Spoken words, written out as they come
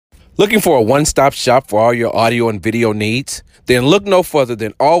Looking for a one-stop shop for all your audio and video needs? Then look no further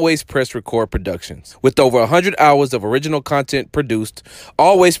than Always Press Record Productions. With over 100 hours of original content produced,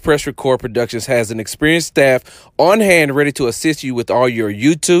 Always Press Record Productions has an experienced staff on hand ready to assist you with all your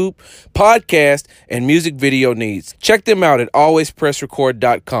YouTube, podcast, and music video needs. Check them out at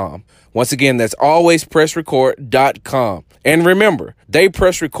alwayspressrecord.com. Once again, that's alwayspressrecord.com. And remember, they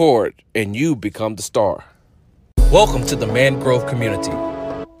press record and you become the star. Welcome to the Mangrove Community.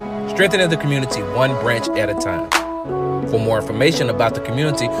 Strengthening the community one branch at a time. For more information about the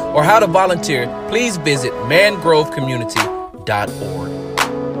community or how to volunteer, please visit mangrovecommunity.org.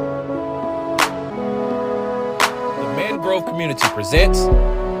 The Mangrove Community presents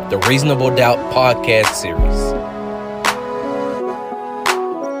the Reasonable Doubt podcast series.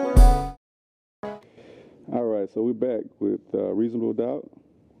 All right, so we're back with Reasonable Doubt.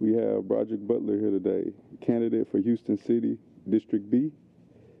 We have Broderick Butler here today, candidate for Houston City, District B,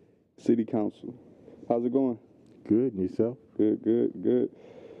 City Council. How's it going? Good, and yourself? Good.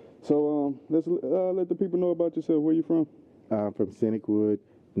 So let's let the people know about yourself. Where you from? I'm from Scenic Wood,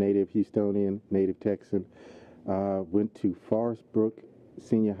 native Houstonian, native Texan. Went to Forest Brook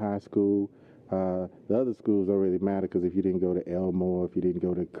Senior High School. The other schools don't really matter because if you didn't go to Elmore, if you didn't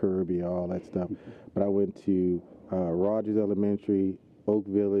go to Kirby, all that stuff. But I went to Rogers Elementary, Oak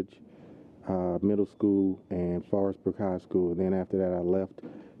Village Middle School, and Forest Brook High School. And then after that, I left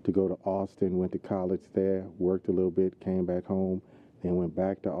to go to Austin, went to college there, worked a little bit, came back home, then went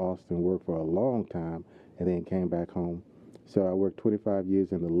back to Austin, worked for a long time, and then came back home. So I worked 25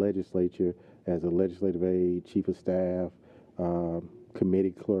 years in the legislature as a legislative aide, chief of staff,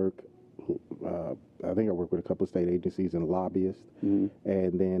 committee clerk. I think I worked with a couple of state agencies and lobbyists, and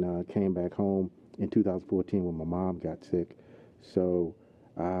then came back home in 2014 when my mom got sick. So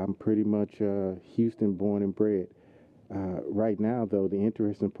I'm pretty much Houston born and bred. Right now, though, the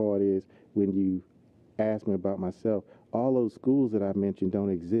interesting part is when you ask me about myself, all those schools that I mentioned don't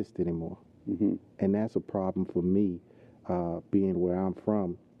exist anymore. And that's a problem for me, being where I'm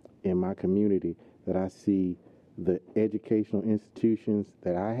from in my community, that I see the educational institutions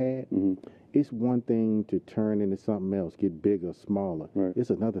that I had. It's one thing to turn into something else, get bigger, smaller. Right.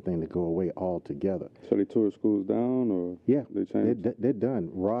 It's another thing to go away altogether. So they tore schools down, or Yeah, they changed? they're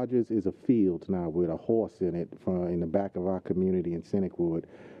done. Rogers is a field now with a horse in it in the back of our community in Scenic Wood.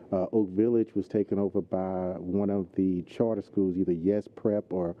 Oak Village was taken over by one of the charter schools, either Yes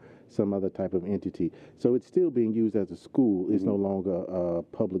Prep or some other type of entity. So it's still being used as a school. It's no longer a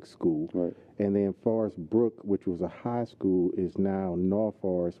public school. Right. And then Forest Brook, which was a high school, is now North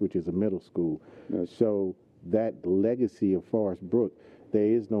Forest, which is a middle school. Yes. So that legacy of Forest Brook, there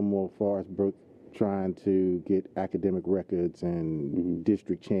is no more Forest Brook trying to get academic records and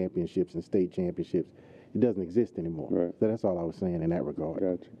district championships and state championships. It doesn't exist anymore. Right. So that's all I was saying in that regard.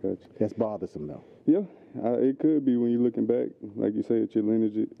 Gotcha. That's bothersome, though. Yeah, it could be when you're looking back, like you say, at your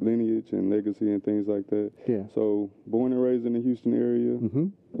lineage and legacy and things like that. Yeah. So born and raised in the Houston area,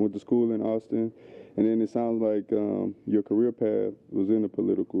 went to school in Austin, and then it sounds like your career path was in the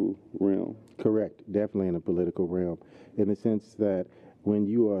political realm. Correct. Definitely in the political realm, in the sense that when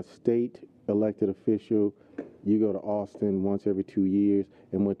you are a state elected official, you go to Austin once every 2 years,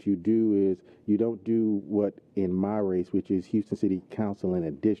 and what you do is you don't do what in my race, which is Houston City Council in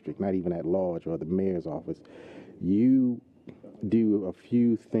a district, not even at large or the mayor's office. You do a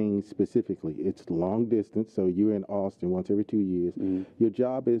few things specifically. It's long distance, so you're in Austin once every 2 years. Your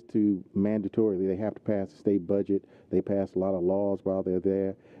job is to mandatorily, they have to pass a state budget. They pass a lot of laws while they're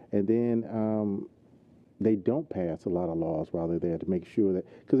there, and then they don't pass a lot of laws while they're there to make sure that,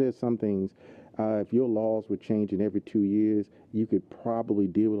 because there's some things, if your laws were changing every 2 years, you could probably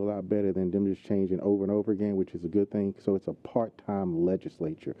deal with it a lot better than them just changing over and over again, which is a good thing. So it's a part-time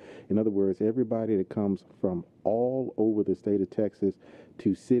legislature. In other words, everybody that comes from all over the state of Texas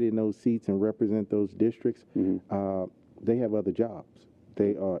to sit in those seats and represent those districts, they have other jobs.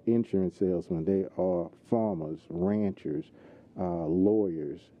 They are insurance salesmen. They are farmers, ranchers,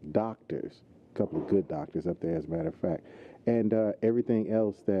 lawyers, doctors. A couple of good doctors up there, as a matter of fact, and everything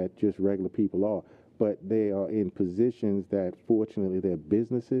else that just regular people are. But they are in positions that, fortunately, their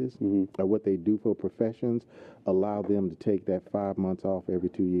businesses or what they do for professions allow them to take that 5 months off every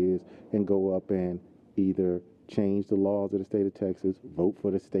 2 years and go up and either change the laws of the state of Texas, vote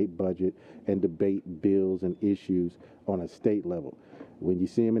for the state budget, and debate bills and issues on a state level. When you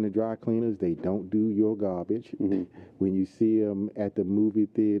see them in the dry cleaners, they don't do your garbage. When you see them at the movie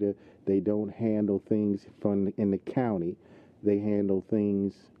theater, they don't handle things in the county. They handle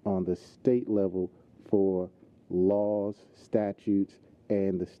things on the state level for laws, statutes,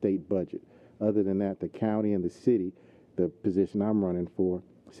 and the state budget. Other than that, the county and the city, the position I'm running for,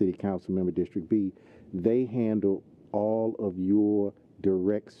 City Council Member District B, they handle all of your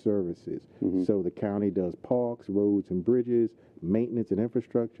direct services. So the county does parks, roads, and bridges, maintenance and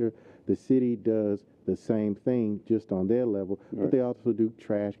infrastructure. The city does the same thing just on their level, but they also do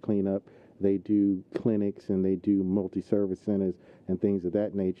trash cleanup. They do clinics and they do multi-service centers and things of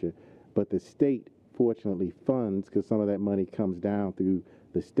that nature. But the state fortunately funds, because some of that money comes down through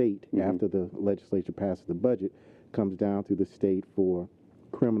the state after the legislature passes the budget, comes down through the state for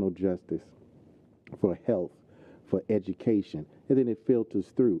criminal justice, for health, for education, and then it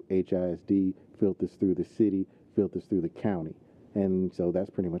filters through HISD, filters through the city, filters through the county. And so that's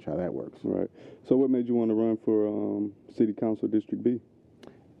pretty much how that works. Right. So what made you want to run for City Council District B?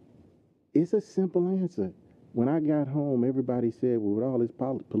 It's a simple answer. When I got home, everybody said, well, with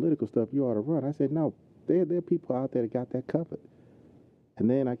all this political stuff, you ought to run. I said, no, there are people out there that got that covered. And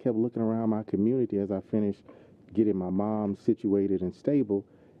then I kept looking around my community as I finished getting my mom situated and stable,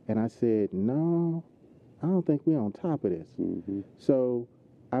 and I said, no, I don't think we're on top of this. So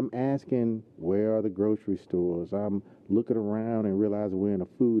I'm asking, where are the grocery stores? I'm looking around and realizing we're in a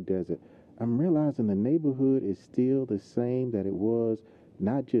food desert. I'm realizing the neighborhood is still the same that it was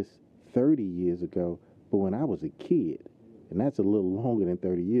not just 30 years ago, but when I was a kid. And that's a little longer than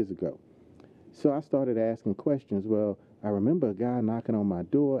 30 years ago. So I started asking questions. Well, I remember a guy knocking on my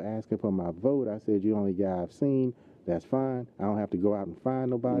door asking for my vote. I said, you're the only guy I've seen. That's fine. I don't have to go out and find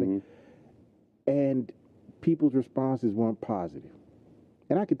nobody. And people's responses weren't positive.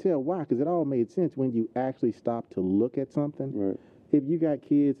 And I could tell why, because it all made sense when you actually stop to look at something. Right. If you got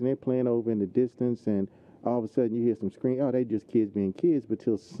kids and they're playing over in the distance and all of a sudden you hear some screaming, oh, they just kids being kids, but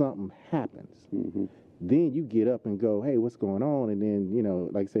till something happens. Then you get up and go, hey, what's going on? And then, you know,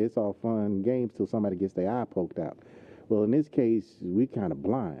 like I say, it's all fun and games till somebody gets their eye poked out. Well, in this case, we kind of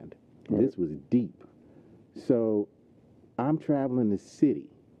blind. This was deep. So I'm traveling the city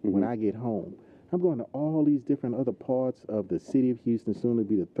when I get home. I'm going to all these different other parts of the city of Houston, soon to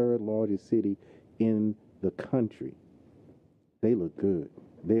be the third largest city in the country. They look good.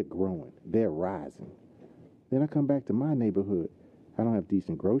 They're growing. They're rising. Then I come back to my neighborhood. I don't have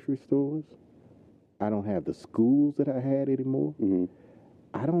decent grocery stores. I don't have the schools that I had anymore.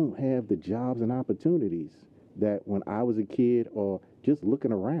 I don't have the jobs and opportunities that when I was a kid or just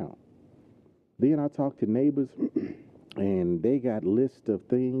looking around. Then I talk to neighbors and they got lists of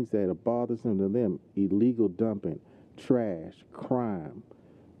things that are bothersome to them: illegal dumping, trash, crime,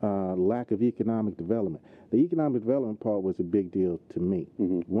 lack of economic development. The economic development part was a big deal to me.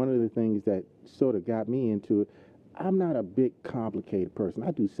 One of the things that sort of got me into it, I'm not a big complicated person.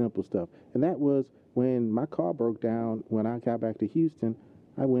 I do simple stuff. And that was when my car broke down. When I got back to Houston,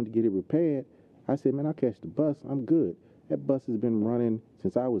 I went to get it repaired. I said, man, I'll catch the bus. I'm good. That bus has been running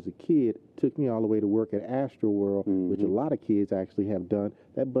since I was a kid. Took me all the way to work at Astroworld, which a lot of kids actually have done.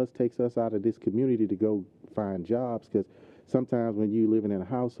 That bus takes us out of this community to go find jobs, because sometimes when you living in a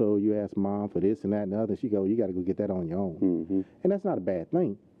household, you ask mom for this and that and the other. She go, you got to go get that on your own. And that's not a bad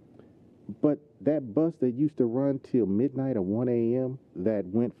thing. But that bus that used to run till midnight or 1 a.m. that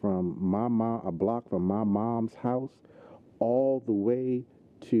went from a block from my mom's house all the way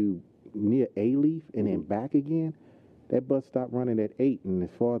to near A-Leaf and then back again, that bus stopped running at 8, and as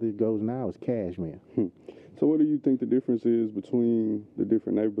far as it goes now, it's Cashmere. So what do you think the difference is between the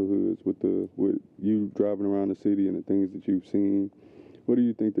different neighborhoods with you driving around the city and the things that you've seen? What do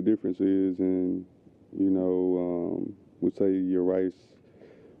you think the difference is in, let's say your Rice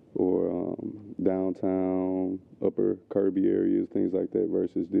or downtown, upper Kirby areas, things like that,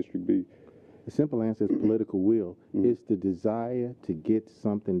 versus District B? The simple answer is political will. It's the desire to get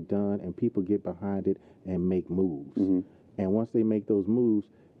something done, and people get behind it and make moves. And once they make those moves,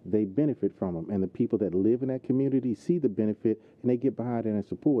 they benefit from them. And the people that live in that community see the benefit, and they get behind it and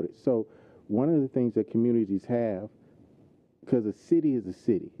support it. So one of the things that communities have, because a city is a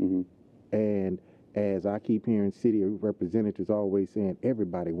city, and as I keep hearing city representatives always saying,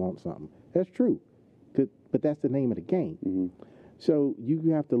 everybody wants something. That's true, but that's the name of the game. So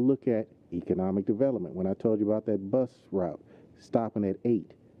you have to look at economic development. When I told you about that bus route, stopping at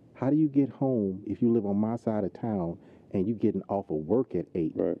 8, how do you get home if you live on my side of town and you getting off of work at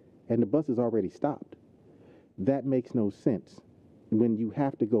 8 and the bus is already stopped? That makes no sense when you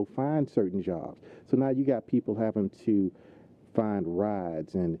have to go find certain jobs. So now you got people having to find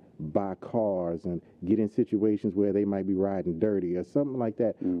rides and buy cars and get in situations where they might be riding dirty or something like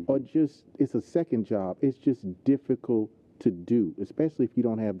that. Or just, it's a second job. It's just difficult to do, especially if you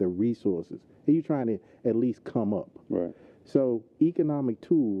don't have the resources and you're trying to at least come up. So economic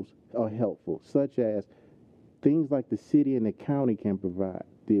tools are helpful, such as things like the city and the county can provide.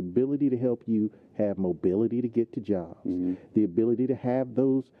 The ability to help you have mobility to get to jobs, the ability to have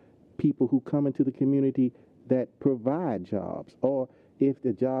those people who come into the community that provide jobs, or if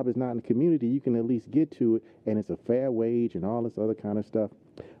the job is not in the community, you can at least get to it and it's a fair wage and all this other kind of stuff.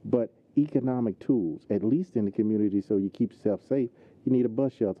 But economic tools, at least in the community, so you keep yourself safe. You need a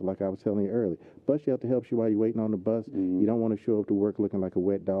bus shelter, like I was telling you earlier. Bus shelter helps you while you're waiting on the bus. You don't want to show up to work looking like a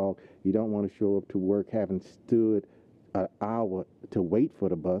wet dog. You don't want to show up to work having stood an hour to wait for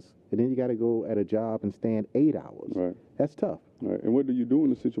the bus, and then you got to go at a job and stand 8 hours. Right. That's tough. Right. And what do you do in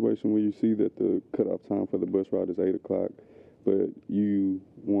the situation when you see that the cutoff time for the bus route is 8 o'clock, but you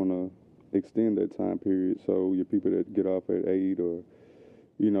want to extend that time period so your people that get off at 8 or,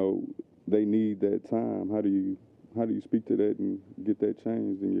 they need that time? How do you speak to that and get that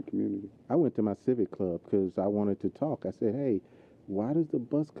changed in your community? I went to my civic club because I wanted to talk. I said, hey, why does the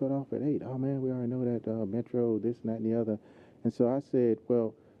bus cut off at 8? Oh, man, we already know that Metro, this and that and the other. And so I said,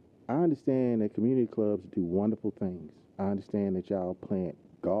 well, I understand that community clubs do wonderful things. I understand that y'all plant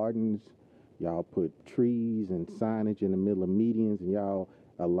gardens, y'all put trees and signage in the middle of medians, and y'all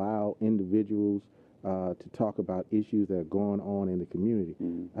allow individuals to talk about issues that are going on in the community.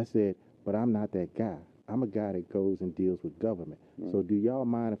 I said, but I'm not that guy. I'm a guy that goes and deals with government. So do y'all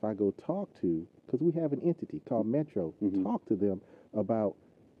mind if I go talk to, because we have an entity called Metro, talk to them about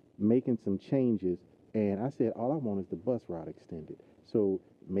making some changes? And I said, all I want is the bus route extended. So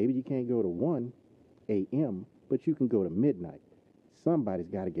maybe you can't go to 1 a.m., but you can go to midnight. Somebody's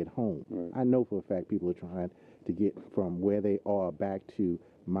got to get home. Right. I know for a fact people are trying to get from where they are back to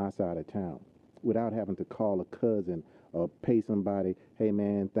my side of town without having to call a cousin or pay somebody, hey,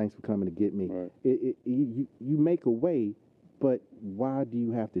 man, thanks for coming to get me. Right. You make a way, but why do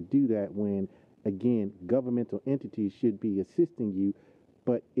you have to do that when, again, governmental entities should be assisting you,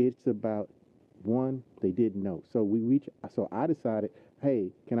 but it's about, one, they didn't know. So I decided,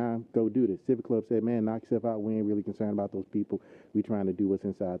 hey, can I go do this? Civic Club said, man, knock yourself out. We ain't really concerned about those people. We trying to do what's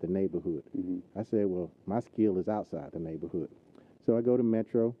inside the neighborhood. I said, well, my skill is outside the neighborhood. So I go to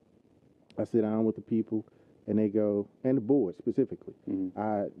Metro. I sit down with the people, and they go, and the board specifically.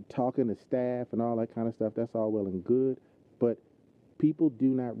 I talking to staff and all that kind of stuff. That's all well and good, but people do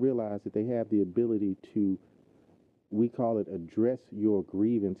not realize that they have the ability to, we call it, address your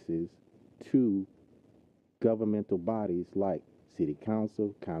grievances to governmental bodies like City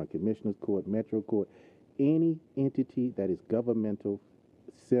Council, County Commissioners Court, Metro Court, any entity that is governmental,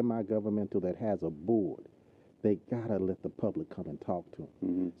 semi-governmental, that has a board. They gotta let the public come and talk to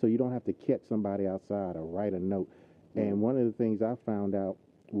them. So you don't have to catch somebody outside or write a note. And one of the things I found out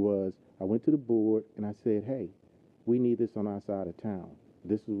was I went to the board and I said, hey, we need this on our side of town.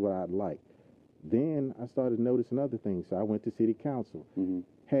 This is what I'd like. Then I started noticing other things. So I went to City Council.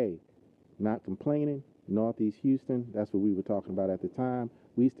 Hey, not complaining, Northeast Houston, that's what we were talking about at the time.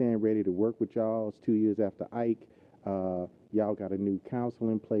 We stand ready to work with y'all. It's 2 years after Ike. Y'all got a new council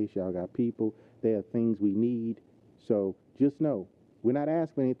in place. Y'all got people. There are things we need. So just know, we're not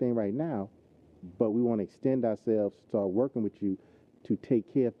asking anything right now, but we want to extend ourselves, start working with you to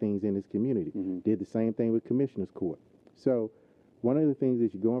take care of things in this community. Did the same thing with Commissioners Court. So one of the things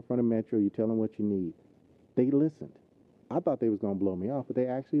is you go in front of Metro, you tell them what you need. They listened. I thought they was going to blow me off, but they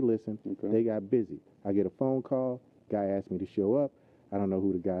actually listened. They got busy. I get a phone call. Guy asked me to show up. I don't know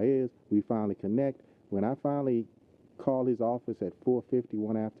who the guy is. We finally connect. When I finally call his office at 4:50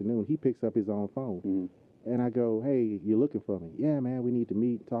 one afternoon, he picks up his own phone. And I go, hey, you're looking for me? Yeah, man, we need to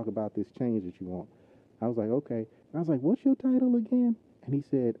meet and talk about this change that you want. I was like, okay. And I was like, what's your title again? And he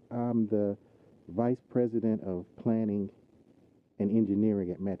said, I'm the Vice President of Planning and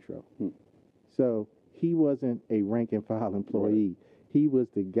Engineering at Metro. So he wasn't a rank and file employee. He was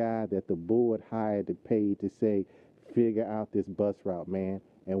the guy that the board hired to pay to say, figure out this bus route, man.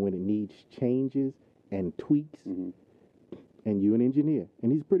 And when it needs changes and tweaks, and you're an engineer,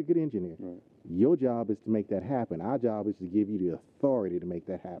 and he's a pretty good engineer. Your job is to make that happen. Our job is to give you the authority to make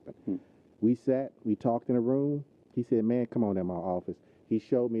that happen. We sat, we talked in a room. He said, man, come on in my office. He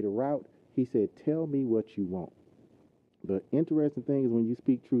showed me the route. He said, tell me what you want. The interesting thing is when you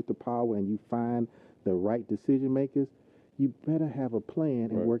speak truth to power and you find the right decision makers, you better have a plan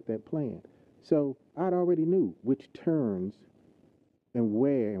and work that plan. So I'd already knew which turns and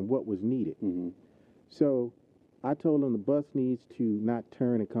where and what was needed. So I told him the bus needs to not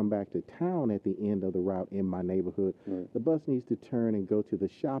turn and come back to town at the end of the route in my neighborhood. The bus needs to turn and go to the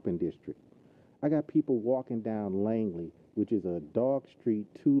shopping district. I got people walking down Langley, which is a dark street,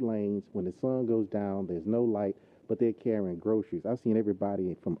 2 lanes. When the sun goes down, there's no light, but they're carrying groceries. I've seen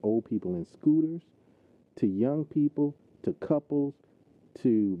everybody from old people in scooters to young people to couples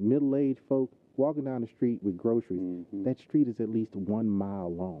to middle-aged folk walking down the street with groceries. That street is at least 1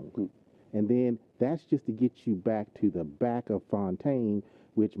 mile long. And then that's just to get you back to the back of Fontaine,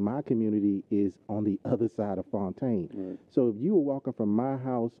 which my community is on the other side of Fontaine. Right. So if you were walking from my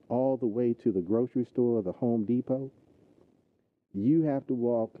house all the way to the grocery store or the Home Depot, you have to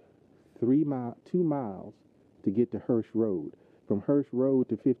walk 2 miles to get to Hirsch Road. From Hirsch Road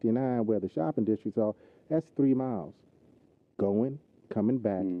to 59, where the shopping districts are, that's 3 miles. Going, coming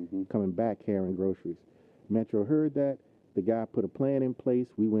back carrying groceries. Metro heard that. The guy put a plan in place.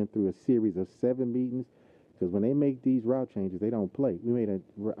 We went through a series of 7 meetings, because when they make these route changes, they don't play. We made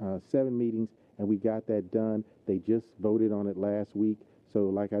 7 meetings, and we got that done. They just voted on it last week. So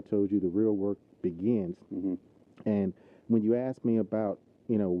like I told you, the real work begins. And when you ask me about,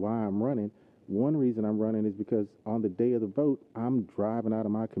 why I'm running, one reason I'm running is because on the day of the vote, I'm driving out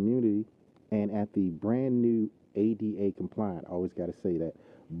of my community, and at the brand new ADA compliant, I always got to say that,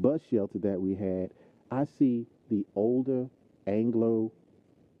 bus shelter that we had, I see the older Anglo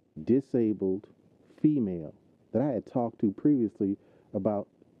disabled female that I had talked to previously about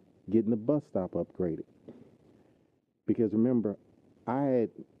getting the bus stop upgraded. Because remember,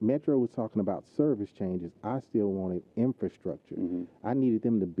 Metro was talking about service changes. I still wanted infrastructure. I needed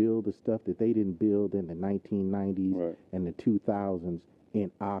them to build the stuff that they didn't build in the 1990s and the 2000s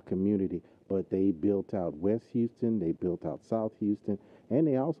in our community. But they built out West Houston, they built out South Houston, and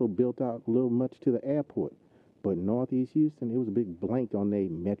they also built out a little much to the airport. But Northeast Houston, it was a big blank on their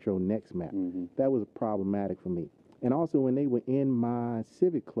Metro Next map. That was problematic for me. And also when they were in my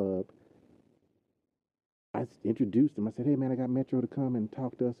civic club, I introduced them. I said, hey, man, I got Metro to come and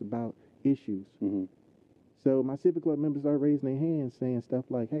talk to us about issues. So my civic club members started raising their hands saying stuff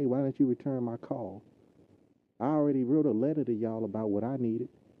like, hey, why don't you return my call? I already wrote a letter to y'all about what I needed.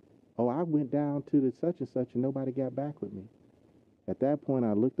 Oh, I went down to the such and such and nobody got back with me. At that point,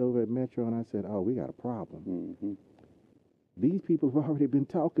 I looked over at Metro and I said, oh, we got a problem. These people have already been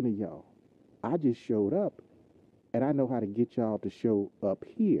talking to y'all. I just showed up, and I know how to get y'all to show up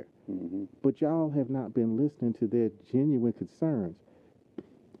here. But y'all have not been listening to their genuine concerns.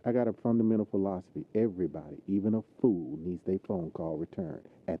 I got a fundamental philosophy. Everybody, even a fool, needs their phone call returned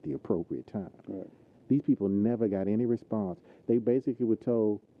at the appropriate time. These people never got any response. They basically were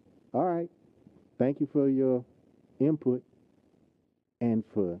told, all right, thank you for your input. And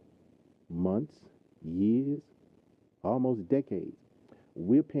for months, years, almost decades,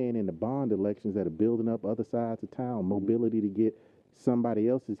 we're paying in the bond elections that are building up other sides of town, mobility to get somebody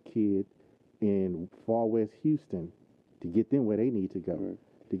else's kid in far west Houston to get them where they need to go,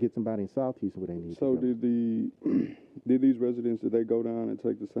 to get somebody in South Houston where they need to go. So did these residents, did they go down and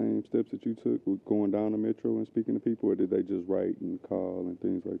take the same steps that you took with going down to Metro and speaking to people, or did they just write and call and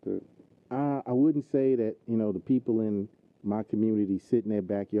things like that? I wouldn't say that, the people in my community sit in their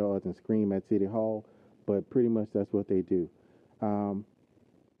backyards and scream at City Hall, but pretty much that's what they do.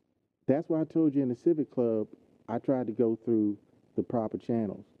 That's why I told you in the Civic Club, I tried to go through the proper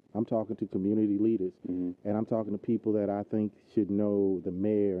channels. I'm talking to community leaders, and I'm talking to people that I think should know the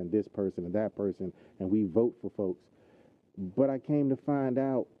mayor and this person and that person, and we vote for folks. But I came to find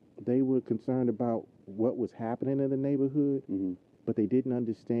out they were concerned about what was happening in the neighborhood, but they didn't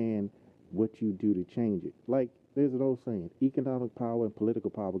understand what you do to change it. Like, there's an old saying, economic power and political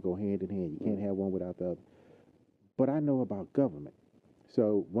power go hand in hand. You can't have one without the other. But I know about government.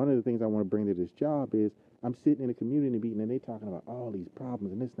 So one of the things I want to bring to this job is I'm sitting in a community meeting and they're talking about all these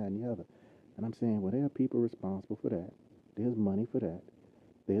problems and this, that, and the other. And I'm saying, well, there are people responsible for that. There's money for that.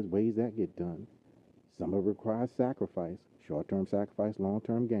 There's ways that get done. Some of it requires sacrifice, short-term sacrifice,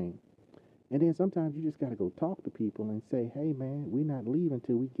 long-term gain. And then sometimes you just got to go talk to people and say, hey, man, we're not leaving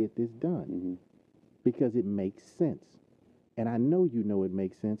until we get this done. Because it makes sense. And I know you know it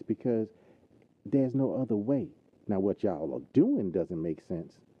makes sense because there's no other way. Now, what y'all are doing doesn't make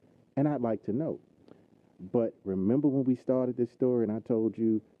sense. And I'd like to know. But remember when we started this story and I told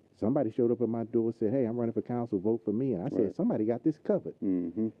you somebody showed up at my door and said, hey, I'm running for council, vote for me. And I said, somebody got this covered.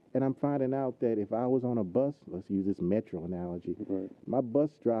 And I'm finding out that if I was on a bus, let's use this Metro analogy, my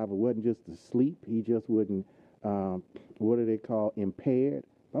bus driver wasn't just asleep. He just wouldn't, what do they call, impaired.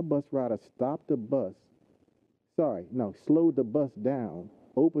 My bus rider stopped the bus, slowed the bus down,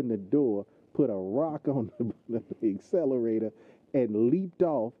 opened the door, put a rock on the accelerator, and leaped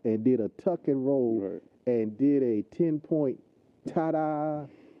off and did a tuck and roll and did a 10-point ta-da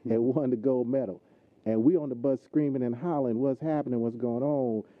and won the gold medal. And we on the bus screaming and hollering, what's happening, what's going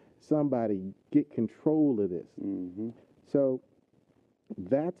on? Somebody get control of this. So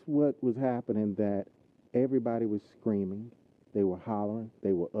that's what was happening, that everybody was screaming. They were hollering.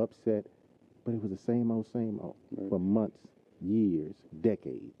 They were upset. But it was the same old for months, years,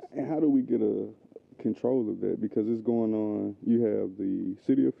 decades. And how do we get a control of that, because it's going on. You have the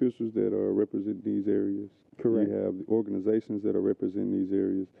city officials that are representing these areas. Correct. You have the organizations that are representing these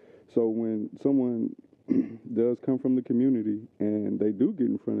areas. So when someone does come from the community and they do get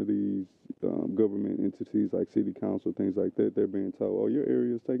in front of these government entities like city council, things like that, they're being told, "Oh, your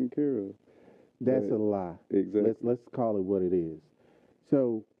area is taken care of." That's Right. a lie. Exactly. Let's call it what it is.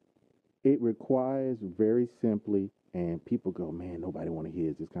 So it requires very simply, and people go, man, nobody want to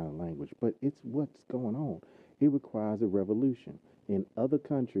hear this kind of language, but it's what's going on. It requires a revolution. In other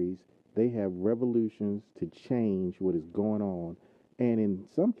countries, they have revolutions to change what is going on, and in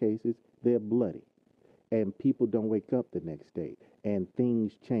some cases, they're bloody. And people don't wake up the next day, and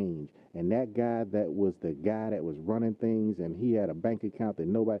things change. And that guy that was the guy that was running things, and he had a bank account that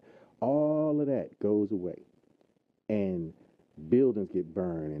nobody, all of that goes away. And buildings get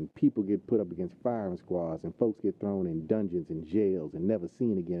burned, and people get put up against firing squads, and folks get thrown in dungeons and jails and never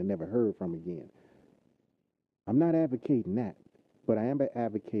seen again and never heard from again. I'm not advocating that, but I am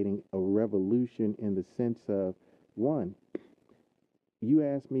advocating a revolution in the sense of, one, you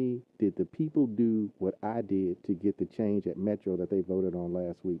asked me, did the people do what I did to get the change at Metro that they voted on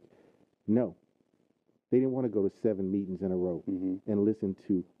last week? No. They didn't want to go to 7 meetings in a row and listen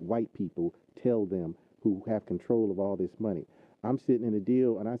to white people tell them who have control of all this money. I'm sitting in a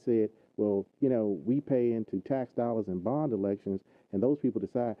deal and I said, well, you know, we pay into tax dollars and bond elections, and those people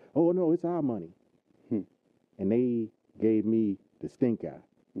decide, oh, no, it's our money. And they gave me the stink eye.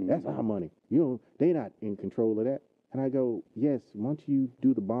 That's our money. You know, they're not in control of that. And I go, yes, once you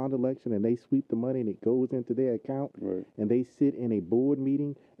do the bond election and they sweep the money and it goes into their account, Right. and they sit in a board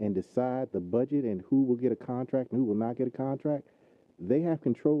meeting and decide the budget and who will get a contract and who will not get a contract, they have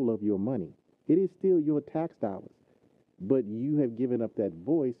control of your money. It is still your tax dollars, but you have given up that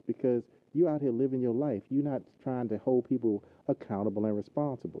voice because you're out here living your life. You're not trying to hold people accountable and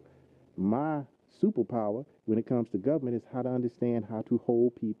responsible. My superpower when it comes to government is how to understand how to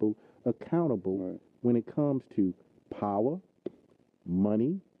hold people accountable Right. when it comes to power,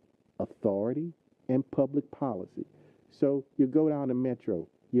 money, authority, and public policy. So you go down to Metro,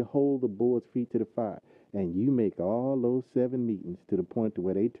 you hold the board's feet to the fire, and you make all those 7 meetings to the point to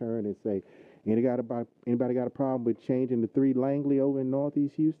where they turn and say, anybody got a problem with changing the 3 Langley over in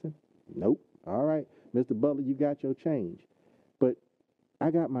Northeast Houston? Nope. All right, Mr. Butler, you got your change. But I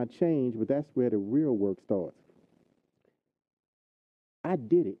got my change, but that's where the real work starts. I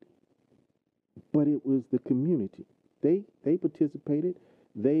did it, but it was the community. They participated.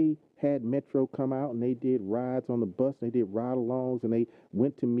 They had Metro come out and they did rides on the bus. They did ride-alongs and they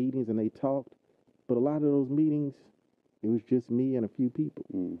went to meetings and they talked. But a lot of those meetings, it was just me and a few people.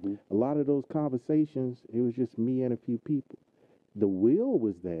 A lot of those conversations, it was just me and a few people. The will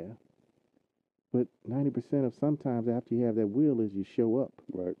was there, but 90% of sometimes after you have that will is you show up.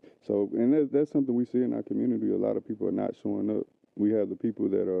 Right. So, and that's something we see in our community. A lot of people are not showing up. We have the people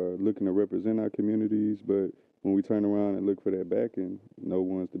that are looking to represent our communities, but when we turn around and look for that backing, no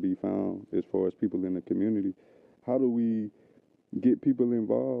one's to be found as far as people in the community. How do we get people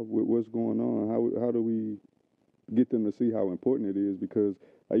involved with what's going on? How do we get them to see how important it is? Because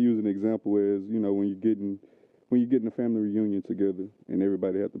I use an example as, you know, when you're getting a family reunion together and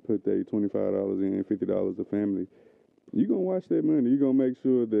everybody have to put their $25 in, $50 a family, you're going to watch that money. You're going to make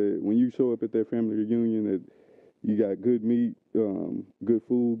sure that when you show up at that family reunion that you got good meat, good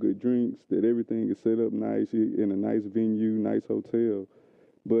food, good drinks, that everything is set up nice in a nice venue, nice hotel.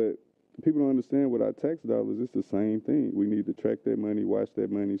 But people don't understand with our tax dollars, it's the same thing. We need to track that money, watch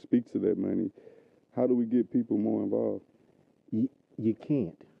that money, speak to that money. How do we get people more involved? You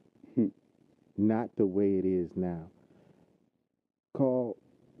can't. Not the way it is now. Carl,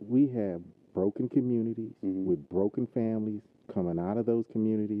 we have broken communities with broken families coming out of those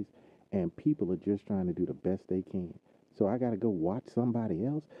communities, and people are just trying to do the best they can. So I got to go watch somebody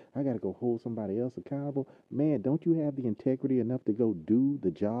else. I got to go hold somebody else accountable. Man, don't you have the integrity enough to go do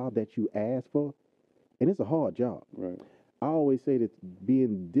the job that you asked for? And it's a hard job. Right. I always say that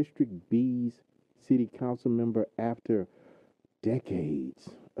being District B's city council member after decades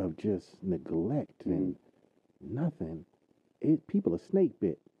of just neglect and nothing, people are snake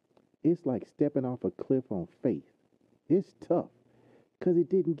bit. It's like stepping off a cliff on faith. It's tough because it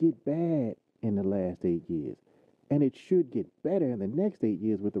didn't get bad in the last 8 years. And it should get better in the next 8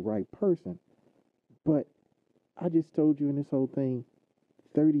 years with the right person. But I just told you in this whole thing,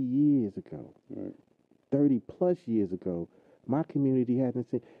 30 years ago, 30 plus years ago, my community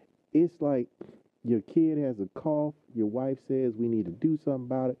hasn't seen. It's like your kid has a cough. Your wife says, we need to do something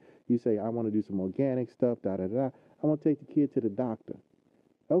about it. You say, I want to do some organic stuff, I want to take the kid to the doctor.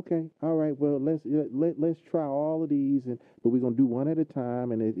 Okay, all right. Well, let's try all of these, but we're gonna do one at a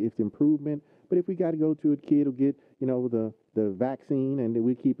time, and it's improvement. But if we got to go to a kid will get the vaccine, and then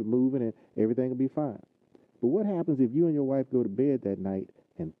we keep it moving, and everything will be fine. But what happens if you and your wife go to bed that night,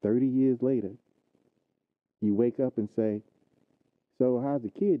 and 30 years later, you wake up and say, "So how's the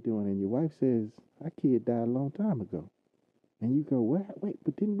kid doing?" And your wife says, "Our kid died a long time ago." And you go, "What? Wait,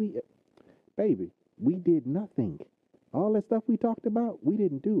 but didn't we, baby? We did nothing. All that stuff we talked about, we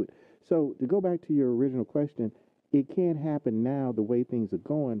didn't do it." So to go back to your original question, it can't happen now the way things are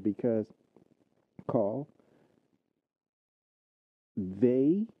going because, Carl,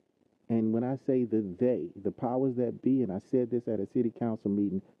 they, and when I say the powers that be, and I said this at a city council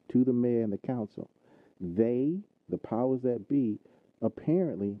meeting to the mayor and the council, the powers that be,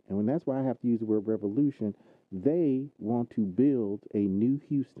 apparently, and when that's why I have to use the word revolution, they want to build a new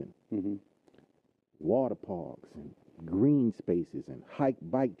Houston. Mm-hmm. Water parks and green spaces and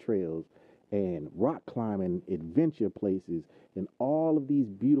bike trails and rock climbing adventure places and all of these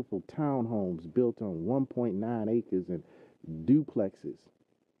beautiful townhomes built on 1.9 acres and duplexes.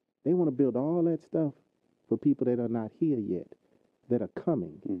 They want to build all that stuff for people that are not here yet, that are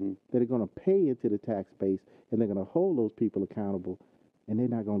coming, Mm-hmm. that are going to pay into the tax base, and they're going to hold those people accountable, and they're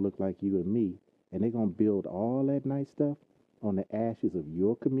not going to look like you and me. And they're going to build all that nice stuff on the ashes of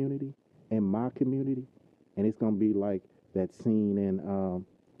your community and my community. And it's going to be like that scene in,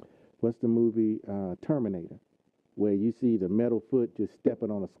 what's the movie, Terminator, where you see the metal foot just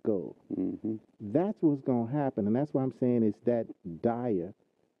stepping on a skull. Mm-hmm. That's what's going to happen. And that's why I'm saying it's that dire,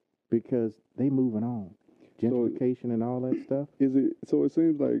 because they moving on. Gentrification and all that stuff. Is it so? It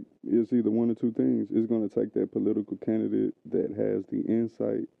seems like it's either one or two things. It's going to take that political candidate that has the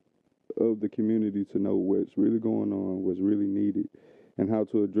insight of the community to know what's really going on, what's really needed, and how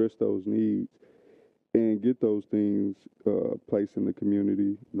to address those needs and get those things placed in the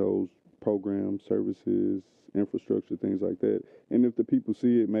community, those programs, services, infrastructure, things like that. And if the people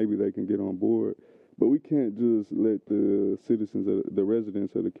see it, maybe they can get on board. But we can't just let the citizens, the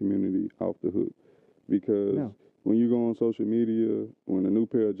residents of the community off the hook. Because when you go on social media, when a new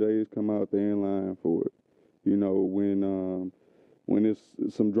pair of J's come out, they're in line for it. You know, when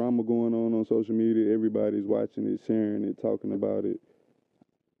there's some drama going on social media, everybody's watching it, sharing it, talking about it.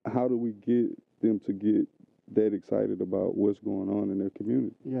 How do we get them to get that excited about what's going on in their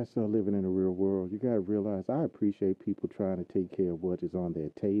community? Yeah, so living in the real world, you got to realize I appreciate people trying to take care of what is on their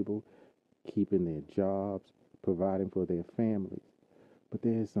table, keeping their jobs, providing for their families. But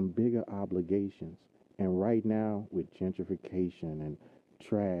there's some bigger obligations. And right now, with gentrification and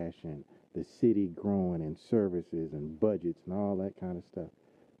trash and the city growing and services and budgets and all that kind of stuff,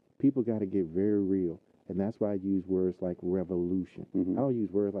 people got to get very real. And that's why I use words like revolution. Mm-hmm. I don't use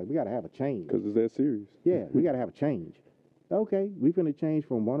words like we got to have a change. Because it's that serious. Yeah, we got to have a change. Okay, we finna change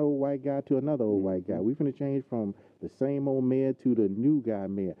from one old white guy to another old white guy. We finna change from the same old mayor to the new guy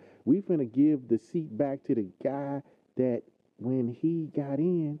mayor. We finna give the seat back to the guy that when he got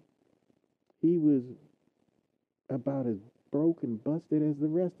in, he was about as broke and busted as the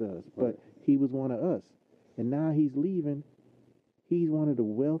rest of us. But he was one of us. And now he's leaving. He's one of the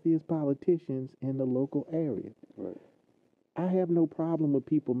wealthiest politicians in the local area. Right. I have no problem with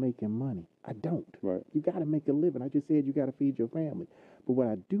people making money. I don't. Right. You got to make a living. I just said you got to feed your family. But what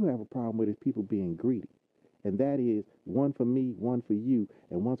I do have a problem with is people being greedy. And that is one for me, one for you.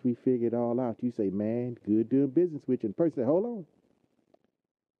 And once we figure it all out, you say, man, good doing business with you. And the person say, hold on.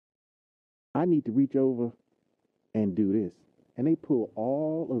 I need to reach over and do this. And they pull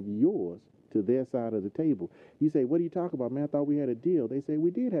all of yours to their side of the table. You say, what are you talking about, man? I thought we had a deal. They say,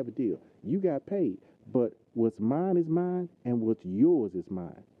 we did have a deal. You got paid. But what's mine is mine, and what's yours is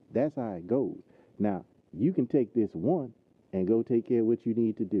mine. That's how it goes. Now, you can take this one and go take care of what you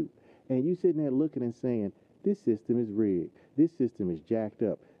need to do. And you sitting there looking and saying, this system is rigged. This system is jacked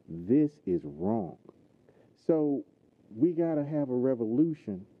up. This is wrong. So we got to have a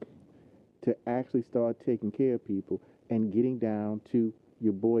revolution to actually start taking care of people and getting down to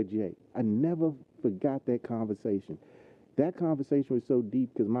your boy Jay. I never forgot that conversation. That conversation was so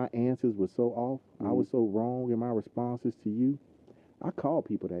deep because my answers were so off. Mm-hmm. I was so wrong in my responses to you. I called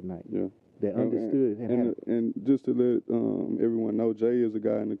people that night. Yeah. That understood. And just to let everyone know, Jay is a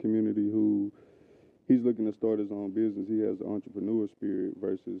guy in the community who he's looking to start his own business. He has the entrepreneur spirit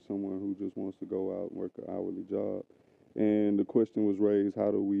versus someone who just wants to go out and work an hourly job. And the question was raised,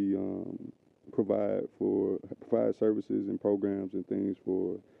 how do we provide services and programs and things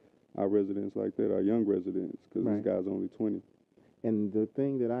for our residents like that, our young residents, because This guy's only 20. And the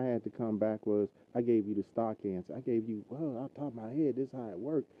thing that I had to come back was I gave you the stock answer. I gave you, well, off the top of my head, this is how it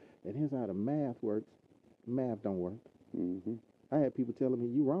works, and here's how the math works. Math don't work. Mm-hmm. I had people telling me,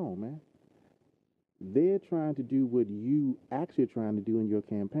 you wrong, man. They're trying to do what you actually are trying to do in your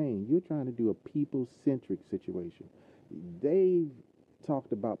campaign. You're trying to do a people-centric situation. They've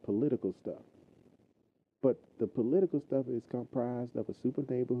talked about political stuff, but the political stuff is comprised of a super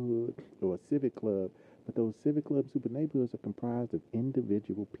neighborhood or a civic club, but those civic club super neighborhoods are comprised of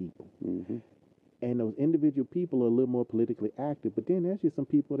individual people. Mm-hmm. And those individual people are a little more politically active, but then there's just some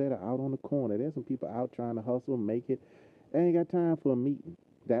people that are out on the corner. There's some people out trying to hustle, make it. They ain't got time for a meeting.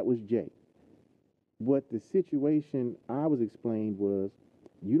 That was Jay. What the situation I was explained was,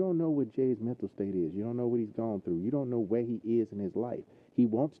 you don't know what Jay's mental state is. You don't know what he's gone through. You don't know where he is in his life. He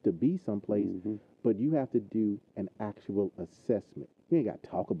wants to be someplace, but you have to do an actual assessment. You ain't got to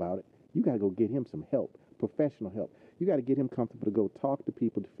talk about it. You got to go get him some help, professional help. You got to get him comfortable to go talk to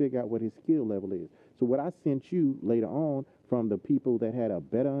people to figure out what his skill level is. So what I sent you later on from the people that had a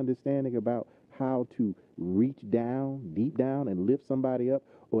better understanding about how to reach down, deep down, and lift somebody up,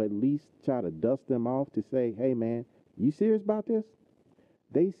 or at least try to dust them off to say, hey, man, you serious about this?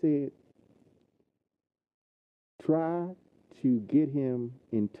 They said, try to get him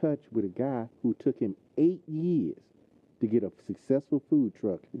in touch with a guy who took him 8 years to get a successful food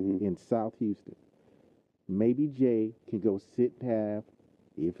truck in South Houston. Maybe Jay can go sit and have,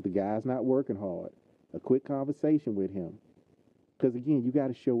 if the guy's not working hard, a quick conversation with him. Because again, you got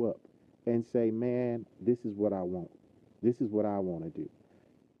to show up and say, man, this is what I want. This is what I want to do.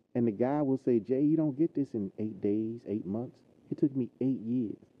 And the guy will say, Jay, you don't get this in 8 days, 8 months. It took me 8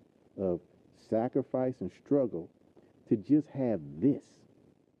 years of sacrifice and struggle to just have this.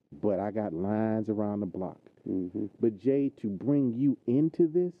 But I got lines around the block. But Jay, to bring you into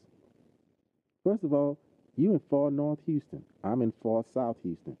this, first of all, you in far North Houston. I'm in far South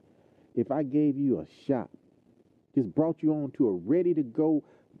Houston. If I gave you a shot, just brought you on to a ready-to-go,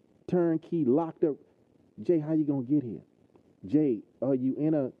 turnkey, locked up, Jay, how you going to get here? Jay, are you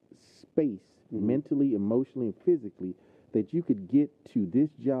in a space mentally, emotionally, and physically that you could get to this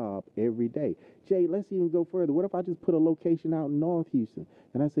job every day? Jay, let's even go further. What if I just put a location out in North Houston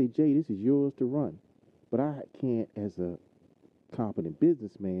and I say, Jay, this is yours to run, but I can't, as a competent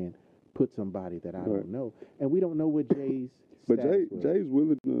businessman, put somebody that I don't know, and we don't know what Jay's. But Jay's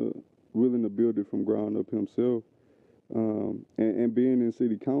willing to build it from ground up himself, and being in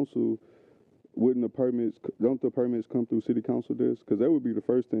city council. Don't the permits come through city council desk? Because that would be the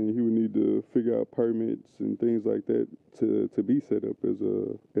first thing he would need to figure out, permits and things like that to be set up as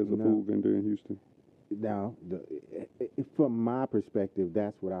a food vendor in Houston. Now, from my perspective,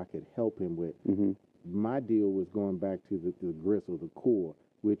 that's what I could help him with. My deal was going back to the gristle, the core,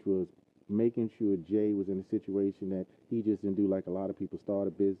 which was making sure Jay was in a situation that he just didn't do like a lot of people, start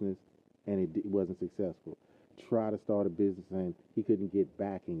a business and it wasn't successful. Try to start a business and he couldn't get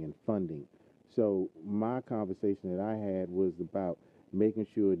backing and funding. So my conversation that I had was about making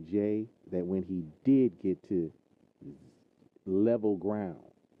sure Jay, that when he did get to level ground,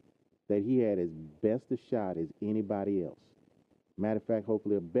 that he had as best a shot as anybody else. Matter of fact,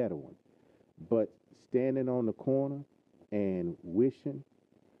 hopefully a better one. But standing on the corner and wishing,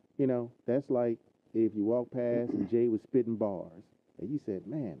 that's like if you walk past and Jay was spitting bars and you said,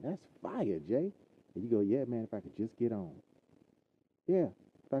 man, that's fire, Jay. And you go, yeah, man, if I could just get on. Yeah,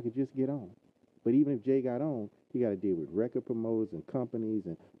 if I could just get on. But even if Jay got on, he got to deal with record promoters and companies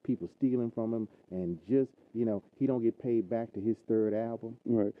and people stealing from him, and just, he don't get paid back to his third album.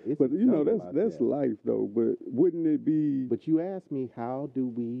 Right. But that's life though. But wouldn't it be? But you asked me, how do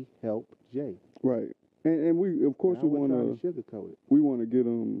we help Jay? Right. And we, of course, we want to sugarcoat it. We want to get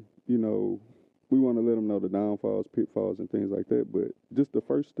him, we want to let him know the downfalls, pitfalls, and things like that. But just the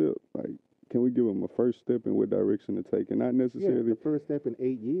first step, like, can we give them a first step in what direction to take, and not necessarily the first step in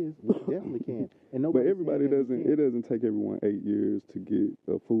 8 years? We definitely can. And but everybody doesn't. It doesn't take everyone 8 years to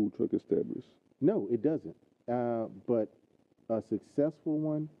get a food truck established. No, it doesn't. But a successful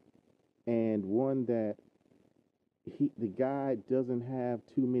one, and one that the guy doesn't have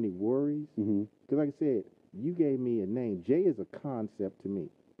too many worries. Because, like I said, you gave me a name. Jay is a concept to me.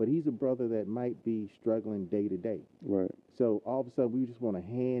 But he's a brother that might be struggling day to day. Right. So all of a sudden we just want to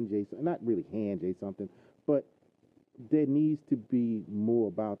hand Jay, not really hand Jay something, but there needs to be more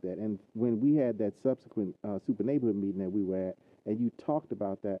about that. And when we had that subsequent super neighborhood meeting that we were at, and you talked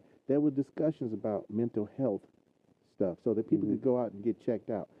about that, there were discussions about mental health stuff so that people could go out and get checked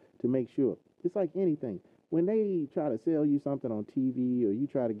out to make sure. It's like anything. When they try to sell you something on TV, or you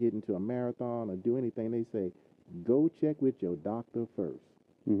try to get into a marathon or do anything, they say, go check with your doctor first.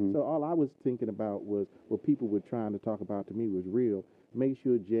 So all I was thinking about was what people were trying to talk about to me was real. Make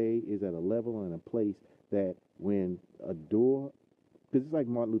sure Jay is at a level and a place that when a door, because it's like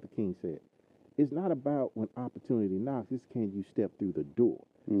Martin Luther King said, it's not about when opportunity knocks. It's can you step through the door.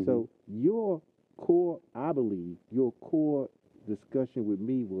 So your core, I believe, your core discussion with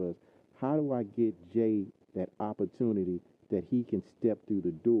me was, how do I get Jay that opportunity that he can step through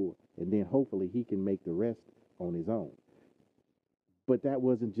the door, and then hopefully he can make the rest on his own. But that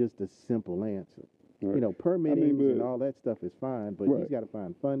wasn't just a simple answer. Right. You know, permitting but- and all that stuff is fine, but Right. he's got to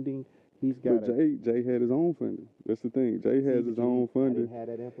find funding. He's But got to. Jay had his own funding. That's the thing. Jay has his own I funding. didn't have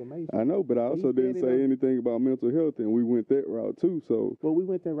that information. I know, but I also He didn't said it say on- anything about mental health, and we went that route too. So Well, we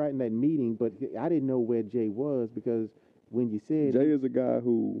went there right in that meeting, but I didn't know where Jay was, because when you said Jay is a guy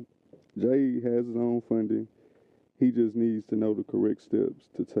who Jay has his own funding. He just needs to know the correct steps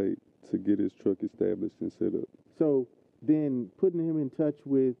to take to get his truck established and set up. So then putting him in touch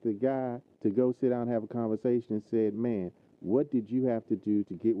with the guy to go sit down and have a conversation, and said, man, what did you have to do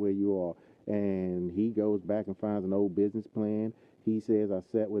to get where you are? And he goes back and finds an old business plan. He says, I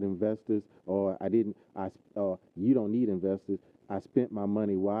sat with investors, or you don't need investors. I spent my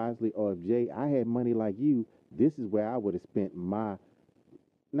money wisely. Or if Jay, I had money like you, this is where I would have spent my,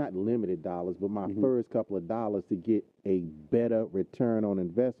 not limited dollars, but my first couple of dollars to get a better return on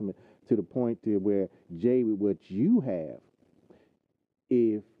investment, to the point to where, Jay, with what you have,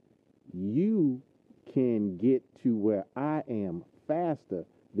 if you can get to where I am faster,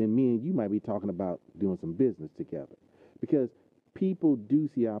 then me and you might be talking about doing some business together. Because people do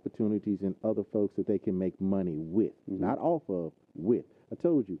see opportunities in other folks that they can make money with, not off of, with. I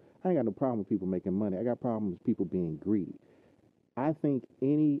told you, I ain't got no problem with people making money. I got problems with people being greedy. I think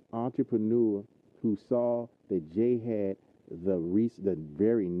any entrepreneur who saw that Jay had the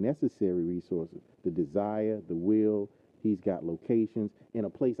very necessary resources, the desire, the will, he's got locations in a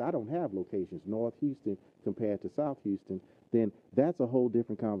place I don't have locations, North Houston compared to South Houston, then that's a whole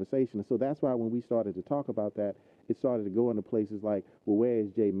different conversation. And so that's why when we started to talk about that, it started to go into places like, well, where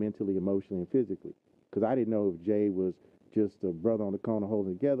is Jay mentally, emotionally, and physically? Because I didn't know if Jay was just a brother on the corner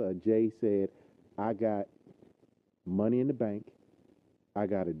holding together, or Jay said, I got money in the bank, I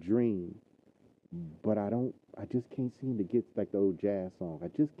got a dream, but I just can't seem to get, like the old jazz song, I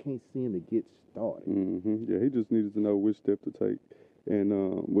just can't seem to get started. Yeah, he just needed to know which step to take and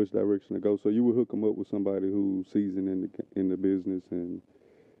which direction to go. So you would hook him up with somebody who's seasoned in the business and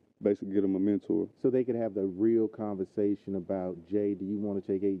basically get him a mentor. So they could have the real conversation about, Jay, do you want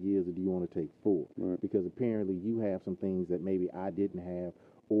to take 8 years or do you want to take 4? Right. Because apparently you have some things that maybe I didn't have,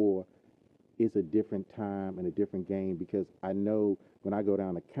 or it's a different time and a different game. Because I know when I go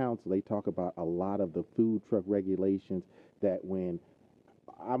down to council, they talk about a lot of the food truck regulations that when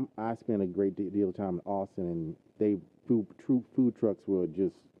I spent a great deal of time in Austin, and food trucks were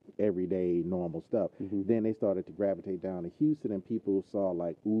just everyday normal stuff. Then they started to gravitate down to Houston, and people saw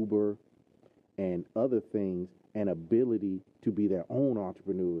like Uber and other things, an ability to be their own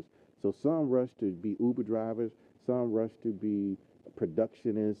entrepreneurs. So some rushed to be Uber drivers, some rushed to be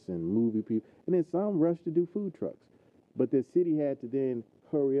productionists and movie people, and then some rushed to do food trucks. But the city had to then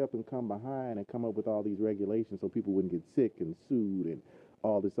hurry up and come behind and come up with all these regulations so people wouldn't get sick and sued and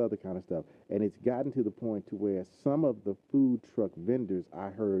all this other kind of stuff. And it's gotten to the point to where some of the food truck vendors I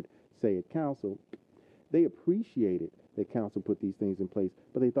heard say at council, they appreciated that council put these things in place,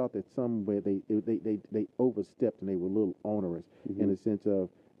 but they thought that somewhere they overstepped and they were a little onerous in the sense of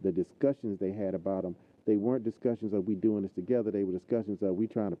the discussions they had about them. They weren't discussions of we doing this together. They were discussions of we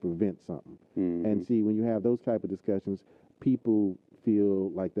trying to prevent something. And see, when you have those type of discussions, people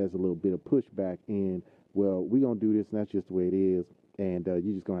feel like there's a little bit of pushback in, well, we're going to do this and that's just the way it is, and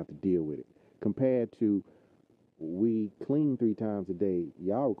you're just going to have to deal with it. Compared to, we clean 3 times a day.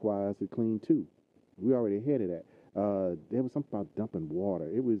 Y'all require us to clean 2. We already ahead of that. There was something about dumping water.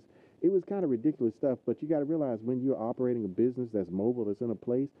 It was kind of ridiculous stuff, but you got to realize when you're operating a business that's mobile, that's in a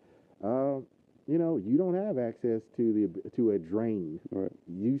place, you know, you don't have access to a drain. Right.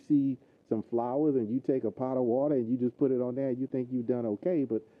 You see some flowers and you take a pot of water and you just put it on there and you think you've done okay,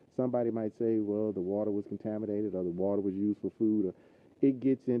 but somebody might say, well, the water was contaminated or the water was used for food, or it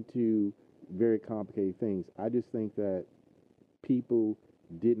gets into very complicated things. I just think that people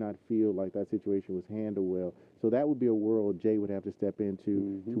did not feel like that situation was handled well. So that would be a world Jay would have to step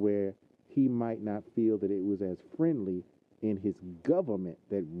into, to where he might not feel that it was as friendly in his government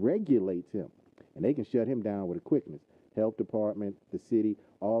that regulates him. And they can shut him down with a quickness. Health department, the city,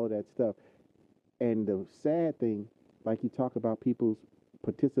 all of that stuff. And the sad thing, like you talk about people's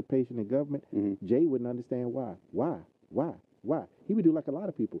participation in government, Jay wouldn't understand why. Why? He would do like a lot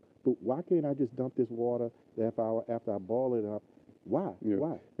of people. But why can't I just dump this water after I boil it up? Why? Yeah.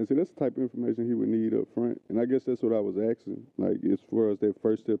 Why? And see, that's the type of information he would need up front. And I guess that's what I was asking. Like, as far as that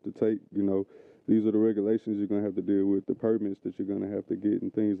first step to take, you know, these are the regulations you're gonna have to deal with, the permits that you're gonna have to get,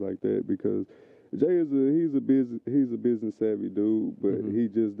 and things like that. Because Jay is he's a business savvy dude, but he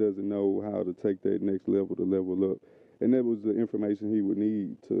just doesn't know how to take that next level to level up, and that was the information he would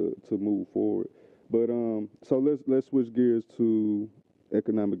need to move forward. But so let's switch gears to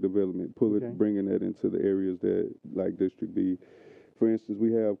economic development, bringing that into the areas that like District B. For instance,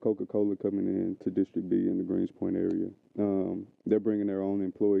 we have Coca-Cola coming in to District B in the Greens Point area. They're bringing their own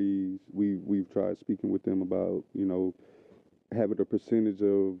employees. We've tried speaking with them about, having a percentage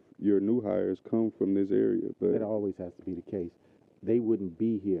of your new hires come from this area. But that always has to be the case. They wouldn't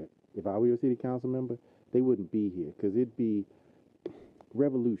be here. If I were a city council member, they wouldn't be here because it'd be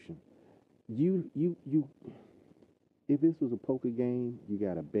revolution. If this was a poker game, you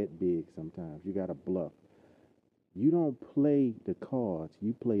got to bet big sometimes. You got to bluff. You don't play the cards,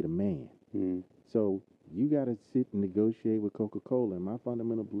 you play the man. So you got to sit and negotiate with Coca-Cola. And my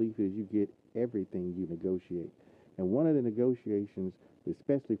fundamental belief is you get everything you negotiate. And one of the negotiations,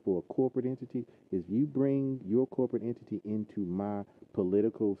 especially for a corporate entity, is you bring your corporate entity into my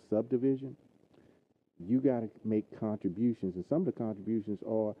political subdivision, you got to make contributions. And some of the contributions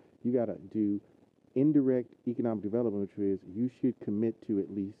are you got to do indirect economic development, which is you should commit to at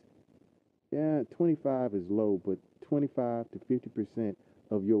least 25 is low, but 25 to 50%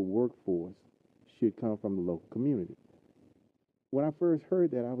 of your workforce should come from the local community. When I first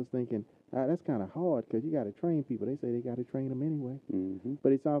heard that, I was thinking, that's kind of hard because you got to train people. They say they got to train them anyway.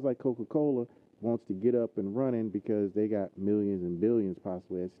 But it sounds like Coca-Cola wants to get up and running because they got millions and billions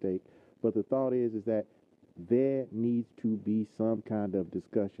possibly at stake. But the thought is that there needs to be some kind of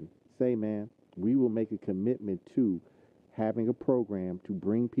discussion. Say, man, we will make a commitment to having a program to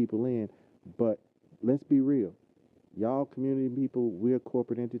bring people in. But let's be real. Y'all community people, we're a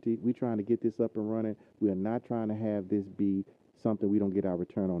corporate entity. We're trying to get this up and running. We are not trying to have this be something we don't get our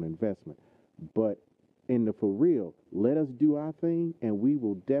return on investment. But for real, let us do our thing, and we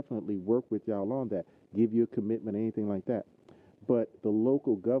will definitely work with y'all on that, give you a commitment, anything like that. But the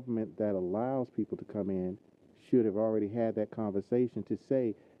local government that allows people to come in should have already had that conversation to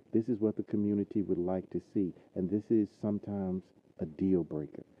say, this is what the community would like to see. And this is sometimes a deal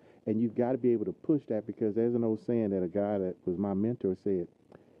breaker. And you've got to be able to push that because there's an old saying that a guy that was my mentor said,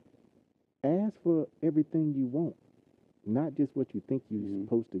 ask for everything you want, not just what you think you're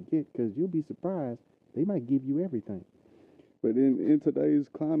supposed to get, because you'll be surprised. They might give you everything. But in today's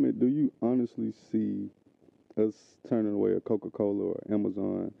climate, do you honestly see us turning away a Coca-Cola or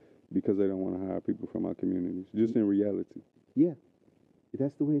Amazon because they don't want to hire people from our communities, just in reality? Yeah,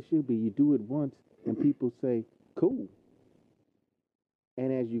 that's the way it should be. You do it once and people say, cool. And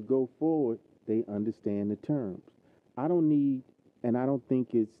as you go forward, they understand the terms. I don't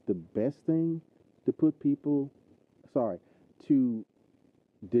think it's the best thing to to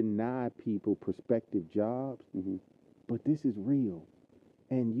deny people prospective jobs, but this is real.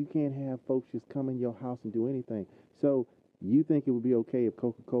 And you can't have folks just come in your house and do anything. So you think it would be okay if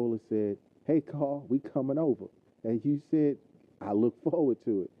Coca-Cola said, hey, Carl, we coming over. And you said, I look forward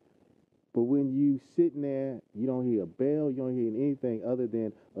to it. But when you sitting there, you don't hear a bell, you don't hear anything other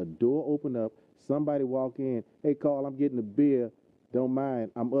than a door open up, somebody walk in, hey, Carl, I'm getting a beer, don't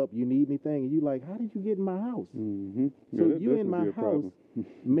mind, I'm up, you need anything? And you like, how did you get in my house? So you in my house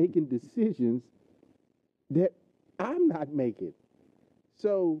making decisions that I'm not making.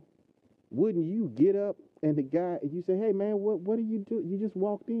 So wouldn't you get up and you say, hey, man, what do you do? You just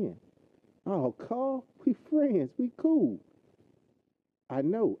walked in. Oh, Carl, we friends, we cool. I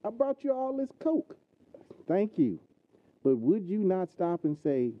know. I brought you all this Coke. Thank you. But would you not stop and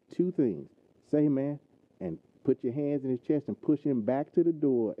say two things? Say, man, and put your hands in his chest and push him back to the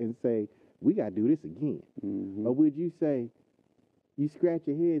door and say, we got to do this again. Or would you say, you scratch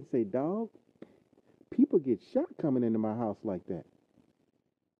your head and say, dog, people get shot coming into my house like that.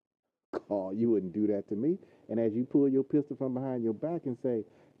 Carl, you wouldn't do that to me. And as you pull your pistol from behind your back and say,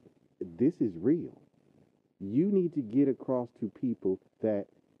 this is real. You need to get across to people that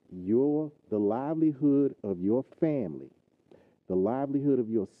the livelihood of your family, the livelihood of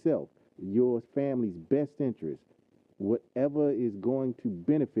yourself, your family's best interest, whatever is going to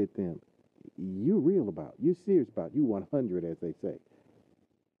benefit them, you're real about, you're serious about, you 100, as they say.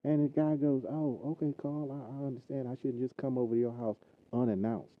 And the guy goes, oh, okay, Carl, I understand. I shouldn't just come over to your house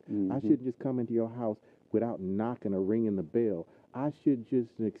unannounced. I shouldn't just come into your house without knocking or ringing the bell. I should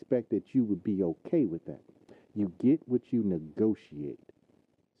just expect that you would be okay with that. You get what you negotiate.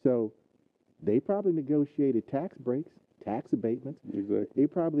 So they probably negotiated tax breaks, tax abatements. Exactly. They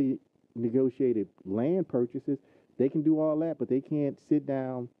probably negotiated land purchases. They can do all that, but they can't sit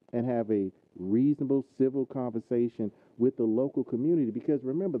down and have a reasonable civil conversation with the local community. Because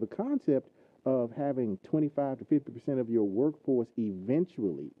remember, the concept of having 25 to 50% of your workforce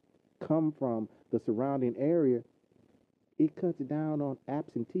eventually come from the surrounding area, it cuts down on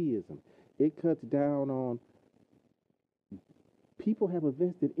absenteeism. It cuts down on people have a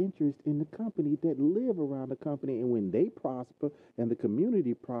vested interest in the company that live around the company, and when they prosper and the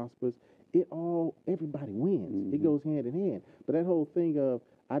community prospers, everybody wins. Mm-hmm. It goes hand in hand. But that whole thing of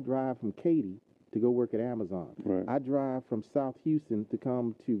I drive from Katy to go work at Amazon. Right. I drive from South Houston to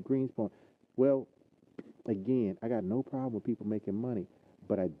come to Greenspoint. Well, again, I got no problem with people making money,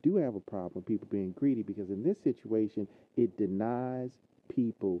 but I do have a problem with people being greedy, because in this situation, it denies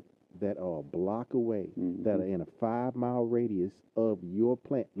people that are a block away, Mm-hmm. that are in a 5-mile radius of your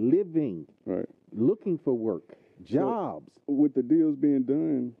plant, living, Right. looking for work, jobs. So, with the deals being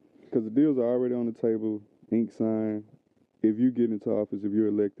done, because the deals are already on the table, ink signed. If you get into office, if you're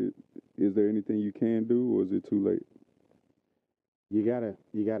elected, is there anything you can do, or is it too late? You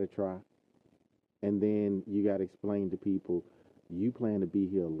gotta try, and then you gotta explain to people you plan to be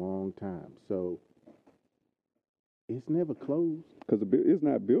here a long time, so it's never closed. Because it's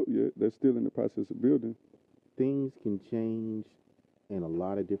not built yet. They're still in the process of building. Things can change in a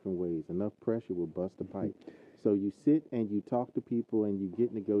lot of different ways. Enough pressure will bust a pipe. So you sit and you talk to people and you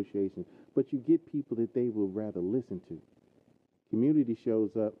get negotiations, but you get people that they will rather listen to. Community shows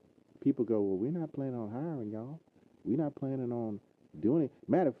up, people go, well, we're not planning on hiring y'all. We're not planning on doing it.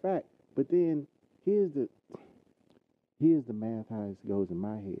 Matter of fact, but then here's the math how it goes in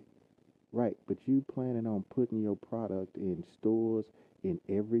my head. Right, but you planning on putting your product in stores, in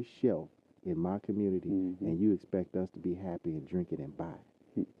every shelf in my community, Mm-hmm. and you expect us to be happy and drink it and buy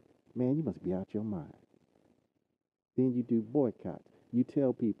it. Man, you must be out your mind. Then you do boycotts. You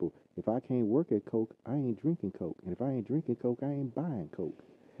tell people, if I can't work at Coke, I ain't drinking Coke. And if I ain't drinking Coke, I ain't buying Coke.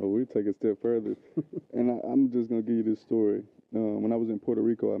 Oh, we take a step further. And I'm just going to give you this story. When I was in Puerto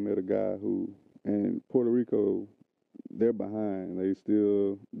Rico, I met a guy and Puerto Rico, they're behind.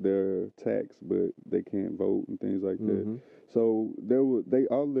 They're taxed, but they can't vote and things like Mm-hmm. that. So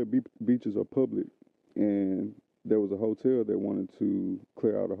all their beaches are public, and there was a hotel that wanted to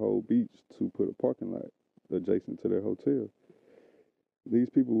clear out a whole beach to put a parking lot adjacent to their hotel. These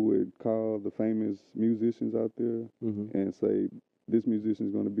people would call the famous musicians out there Mm-hmm. and say, this musician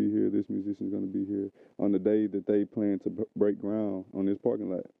is going to be here, this musician is going to be here on the day that they plan to break ground on this parking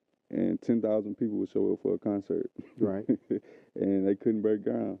lot. And 10,000 people would show up for a concert. Right. And they couldn't break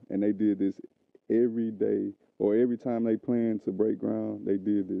ground. And they did this every day, or every time they planned to break ground, they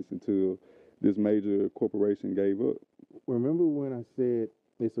did this until this major corporation gave up. Remember when I said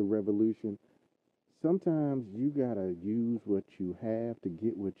it's a revolution? Sometimes you gotta use what you have to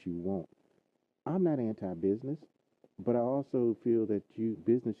get what you want. I'm not anti-business, but I also feel that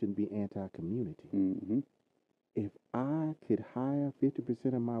business shouldn't be anti-community. Mm-hmm. If I could hire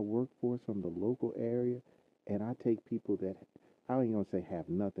 50% of my workforce from the local area, and I take people that I ain't gonna say have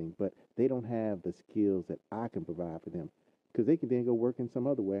nothing, but they don't have the skills that I can provide for them, because they can then go work in some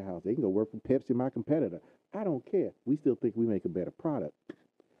other warehouse. They can go work for Pepsi, my competitor. I don't care. We still think we make a better product.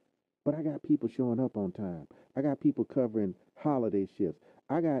 But I got people showing up on time. I got people covering holiday shifts.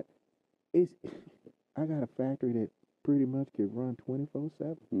 I got a factory that pretty much can run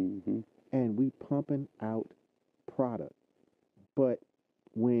 24/7, Mm-hmm. and we pumping out product. But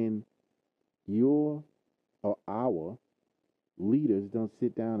when your or our leaders don't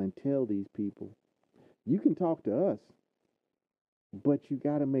sit down and tell these people, you can talk to us, but you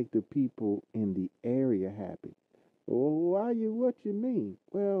got to make the people in the area happy. Well, what you mean?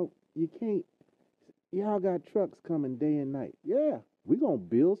 Well, you can't. Y'all got trucks coming day and night. Yeah, we gonna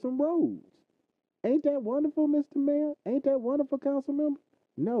build some roads. Ain't that wonderful, Mr. Mayor? Ain't that wonderful, council member?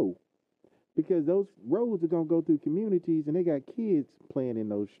 No, because those roads are gonna go through communities, and they got kids playing in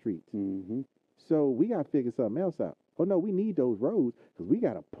those streets. Mm-hmm. So we gotta figure something else out. Oh no, we need those roads because we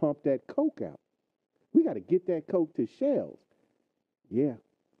gotta pump that coke out. We gotta get that coke to shelves. Yeah,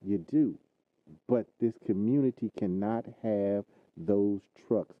 you do. But this community cannot have those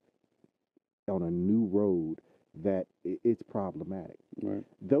trucks on a new road that it's problematic. Right.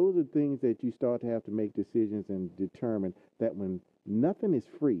 Those are things that you start to have to make decisions and determine that when nothing is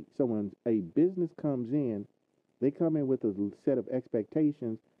free. So when a business comes in, they come in with a set of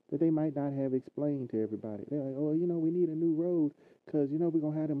expectations that they might not have explained to everybody. They're like, oh, we need a new road because, we're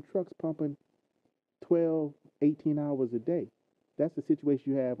going to have them trucks pumping 12, 18 hours a day. That's the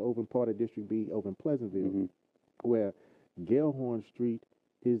situation you have over in part of District B over in Pleasantville, Mm-hmm. where Gellhorn Street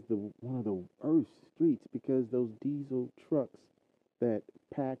is one of the worst streets because those diesel trucks that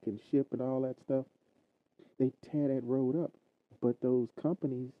pack and ship and all that stuff, they tear that road up. But those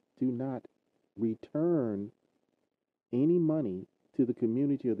companies do not return any money to the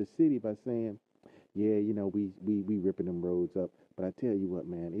community or the city by saying, yeah, we ripping them roads up. But I tell you what,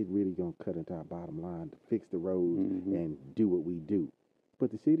 man, it really gonna cut into our bottom line to fix the roads and do what we do.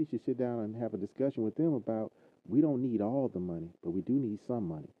 But the city should sit down and have a discussion with them about we don't need all the money, but we do need some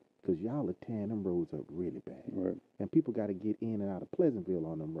money because y'all are tearing them roads up really bad. Right. And people got to get in and out of Pleasantville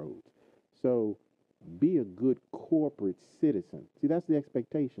on them roads. So be a good corporate citizen. See, that's the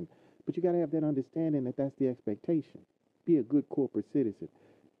expectation. But you got to have that understanding that that's the expectation. Be a good corporate citizen.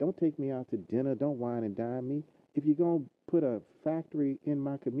 Don't take me out to dinner. Don't wine and dine me. If you're going to put a factory in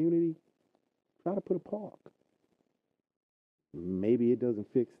my community, try to put a park. Maybe it doesn't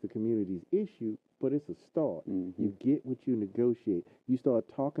fix the community's issue, but it's a start. You get what you negotiate. You start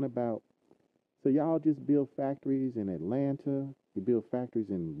talking about, so y'all just build factories in Atlanta, you build factories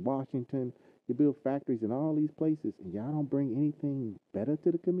in Washington, you build factories in all these places, and y'all don't bring anything better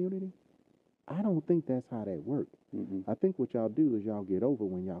to the community? I don't think that's how that works. I think what y'all do is y'all get over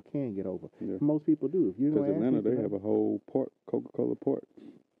when y'all can get over. Yeah. Most people do. If you Because Atlanta, they have a whole port, Coca-Cola port.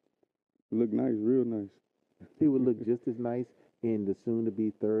 Look nice, real nice. It would look just as nice in the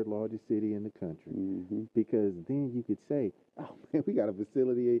soon-to-be third largest city in the country. Because then you could say, oh, man, we got a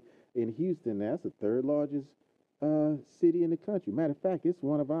facility in Houston. That's the third largest city in the country. Matter of fact, it's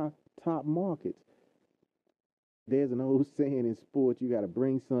one of our top markets. There's an old saying in sports, you got to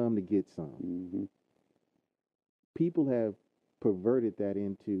bring some to get some. People have perverted that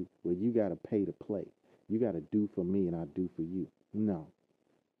into, well, you got to pay to play. You got to do for me and I do for you. No.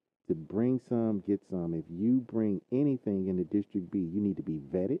 To bring some, get some. If you bring anything into District B, you need to be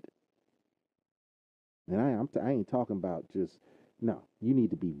vetted. And I ain't talking about just, no, you need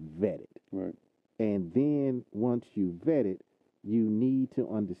to be vetted. Right. And then once you vet it, you need to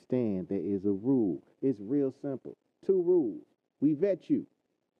understand there is a rule. It's real simple. 2 rules. We vet you.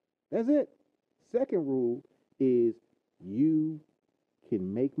 That's it. Second rule is you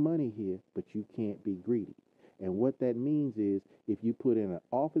can make money here, but you can't be greedy. And what that means is if you put in an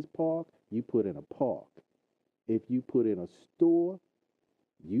office park, you put in a park. If you put in a store,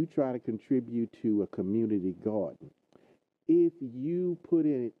 you try to contribute to a community garden. If you put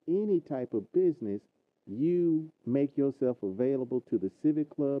in any type of business, you make yourself available to the Civic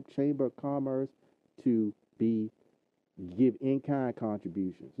Club, Chamber of Commerce to give in-kind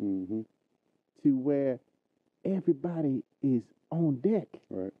contributions to where everybody is on deck.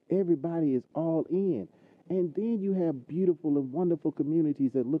 Right. Everybody is all in. And then you have beautiful and wonderful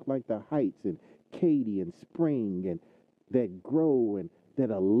communities that look like the Heights and Katy and Spring and that grow and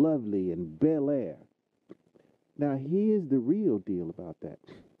that are lovely and Bel Air. Now, here's the real deal about that.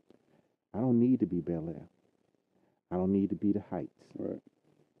 I don't need to be Bel Air. I don't need to be the Heights. Right.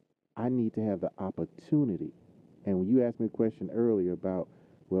 I need to have the opportunity. And when you asked me a question earlier about,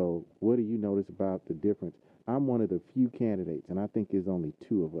 well, what do you notice about the difference? I'm one of the few candidates, and I think there's only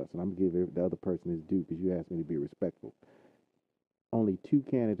 2 of us, and I'm going to give the other person his due because you asked me to be respectful. Only 2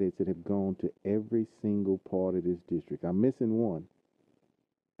 candidates that have gone to every single part of this district. I'm missing one,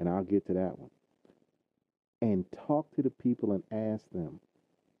 and I'll get to that one. And talk to the people and ask them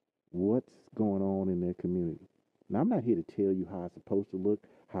what's going on in their community. Now, I'm not here to tell you how it's supposed to look,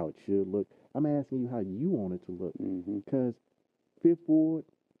 how it should look. I'm asking you how you want it to look. Because Fifth Ward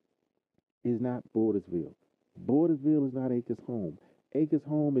is not Bordersville. Bordersville is not Acres Home. Acres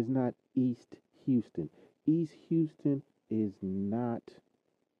Home is not East Houston. East Houston is not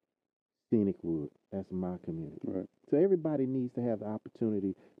Scenic Wood. That's my community. Right. So everybody needs to have the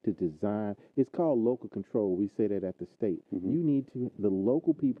opportunity to design. It's called local control. We say that at the state. The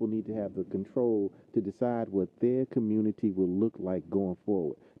local people need to have the control to decide what their community will look like going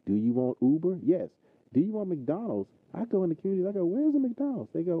forward. Do you want Uber? Yes. Do you want McDonald's? I go in the community, I go, where's the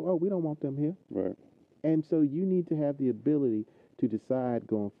McDonald's? They go, oh, we don't want them here. Right. And so you need to have the ability to decide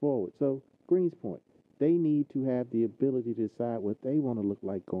going forward. So Greenspoint, they need to have the ability to decide what they want to look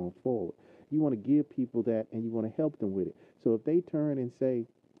like going forward. You want to give people that and you want to help them with it. So if they turn and say,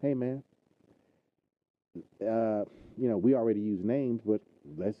 hey, man, we already use names, but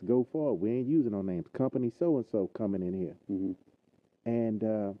let's go forward. We ain't using no names. Company so-and-so coming in here.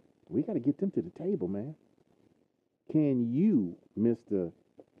 And we got to get them to the table, man. Can you, Mr.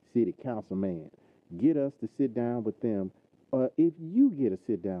 City Councilman, get us to sit down with them? If you get to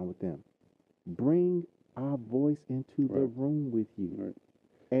sit down with them, bring our voice into the room with you. Right.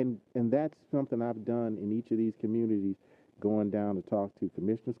 And that's something I've done in each of these communities, going down to talk to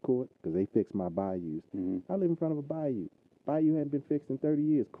Commissioner's Court, because they fix my bayous. I live in front of a bayou. Bayou hadn't been fixed in 30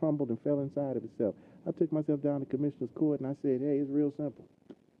 years, crumbled and fell inside of itself. I took myself down to Commissioner's Court and I said, hey, it's real simple.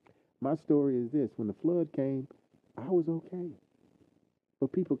 My story is this. When the flood came, I was okay.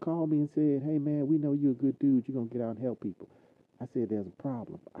 But people called me and said, hey, man, we know you're a good dude. You're going to get out and help people. I said, there's a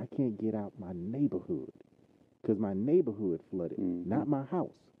problem. I can't get out my neighborhood because my neighborhood flooded, not my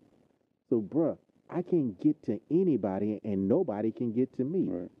house. So, bruh, I can't get to anybody and nobody can get to me.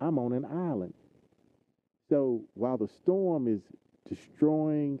 Right. I'm on an island. So while the storm is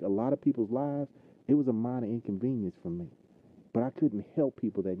destroying a lot of people's lives, it was a minor inconvenience for me. But I couldn't help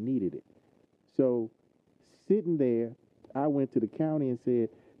people that needed it. So sitting there, I went to the county and said,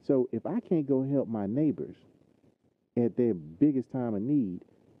 so if I can't go help my neighbors at their biggest time of need,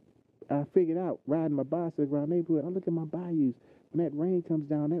 I figured out riding my bicycle around the neighborhood, I look at my bayous. When that rain comes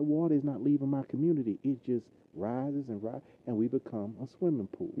down, that water is not leaving my community. It just rises and rises, and we become a swimming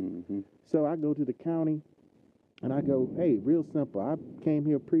pool. So I go to the county, and I go, hey, real simple. I came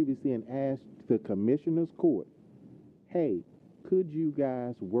here previously and asked the commissioner's court, hey, could you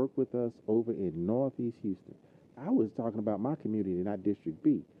guys work with us over in Northeast Houston? I was talking about my community, not District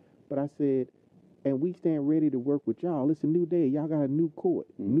B. But I said, and we stand ready to work with y'all. It's a new day. Y'all got a new court,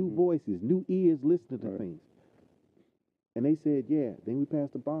 new voices, new ears listening to things. And they said, yeah. Then we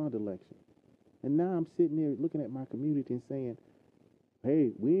passed the bond election. And now I'm sitting there looking at my community and saying,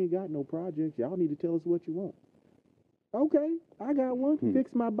 hey, we ain't got no projects. Y'all need to tell us what you want. Okay, I got one.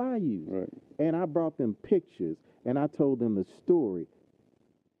 Fix my bayous. Right. And I brought them pictures, and I told them the story.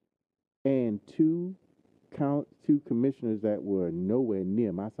 And two commissioners that were nowhere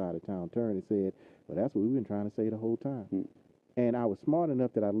near my side of town turned and said, well, that's what we've been trying to say the whole time. And I was smart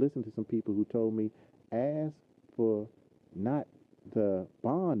enough that I listened to some people who told me, ask for not the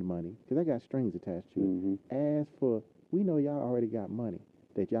bond money, because I got strings attached to it. Ask for, we know y'all already got money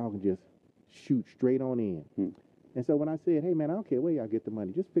that y'all can just shoot straight on in. And so when I said, hey, man, I don't care where y'all get the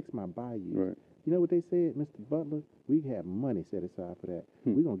money, just fix my bayou. Right. You know what they said, Mr. Butler? We have money set aside for that.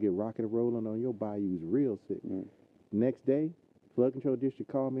 We're going to get rocket rolling on your bayous real sick. Next day, Flood Control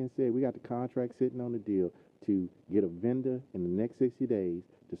District called me and said, we got the contract sitting on the deal to get a vendor in the next 60 days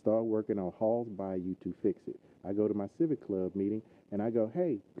to start working on Hall's Bayou to fix it. I go to my Civic Club meeting, and I go,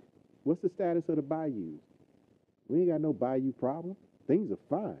 hey, what's the status of the bayous? We ain't got no bayou problem. Things are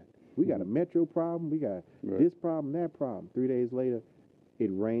fine. We got a metro problem. We got this problem, that problem. 3 days later, it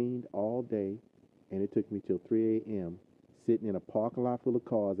rained all day, and it took me till 3 a.m. sitting in a parking lot full of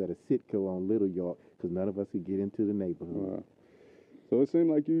cars at a Sitco on Little York because none of us could get into the neighborhood. So it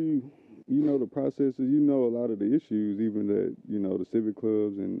seemed like you know the processes, you know a lot of the issues, even that, you know, the civic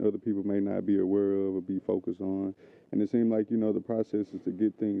clubs and other people may not be aware of or be focused on. And it seemed like you know the processes to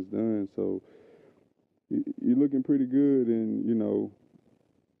get things done. So you're looking pretty good in, you know,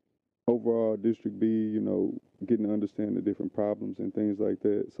 overall District B, you know, getting to understand the different problems and things like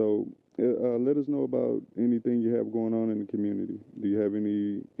that. So let us know about anything you have going on in the community. Do you have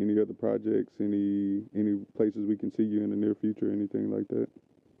any other projects, any places we can see you in the near future, anything like that?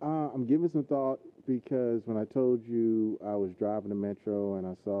 I'm giving some thought because when I told you I was driving the metro and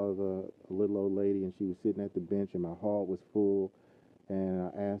I saw the little old lady and she was sitting at the bench and my heart was full, and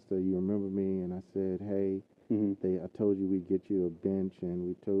I asked her, you remember me? And I said, hey, I told you we'd get you a bench, and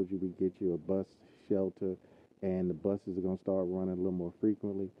we told you we'd get you a bus shelter, and the buses are going to start running a little more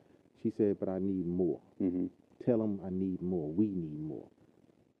frequently. She said, but I need more. Tell them I need more. We need more.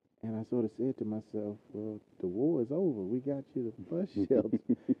 And I sort of said to myself, well, the war is over. We got you the bus shelter.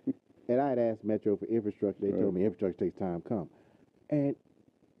 And I had asked Metro for infrastructure. They told me infrastructure takes time to come. And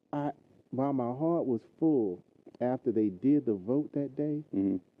while my heart was full after they did the vote that day,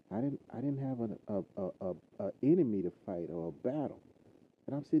 I didn't have an enemy to fight or a battle.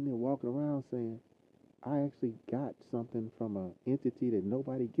 And I'm sitting there walking around saying, I actually got something from an entity that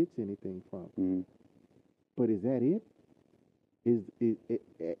nobody gets anything from. But is that it?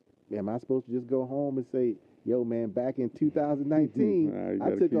 Am I supposed to just go home and say, yo, man, back in 2019, I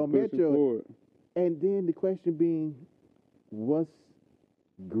took on Metro. Forward. And then the question being, what's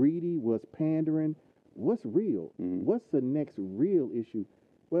greedy? What's pandering? What's real? What's the next real issue?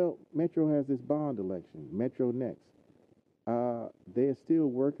 Well, Metro has this bond election, Metro Next. They're still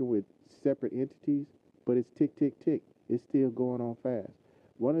working with separate entities, but it's tick, tick, tick. It's still going on fast.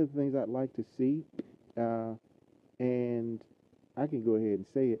 One of the things I'd like to see, and I can go ahead and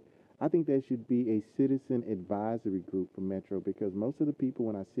say it, I think there should be a citizen advisory group for Metro, because most of the people,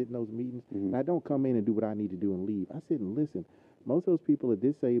 when I sit in those meetings, and I don't come in and do what I need to do and leave. I sit and listen. Most of those people are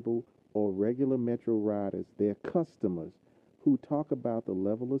disabled or regular Metro riders. They're customers who talk about the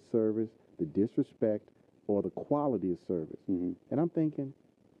level of service, the disrespect, or the quality of service. And I'm thinking,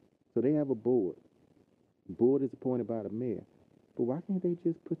 so they have a board. The board is appointed by the mayor. But why can't they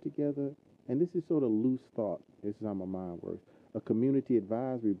just put together, and this is sort of loose thought, this is how my mind works, a community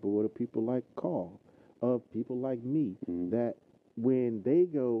advisory board of people like Carl, of people like me, that when they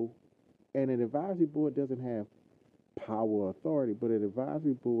go, and an advisory board doesn't have power or authority, but an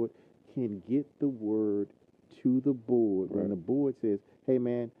advisory board can get the word to the board when the board says, hey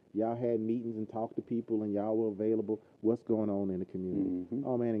man, y'all had meetings and talked to people and y'all were available. What's going on in the community?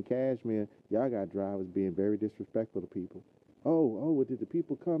 Oh man, in Cashmere, y'all got drivers being very disrespectful to people. Well, did the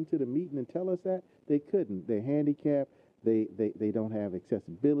people come to the meeting and tell us that? They couldn't. They're handicapped. They don't have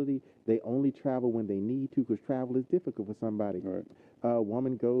accessibility. They only travel when they need to because travel is difficult for somebody. Right. A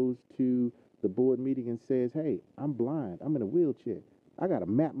woman goes to the board meeting and says, hey, I'm blind. I'm in a wheelchair. I got to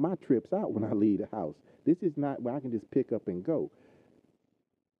map my trips out when I leave the house. This is not where I can just pick up and go.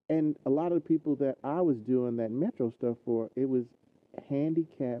 And a lot of the people that I was doing that Metro stuff for, it was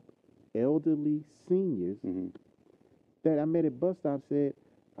handicapped, elderly seniors that I met at bus stop said,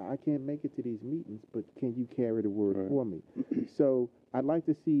 I can't make it to these meetings, but can you carry the word for me? So I'd like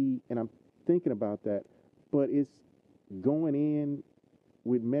to see, and I'm thinking about that, but it's going in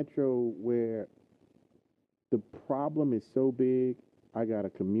with Metro where the problem is so big. I got a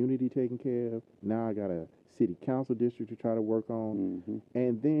community taken care of. Now I got a city council district to try to work on.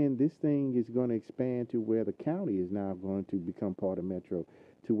 And then this thing is going to expand to where the county is now going to become part of Metro,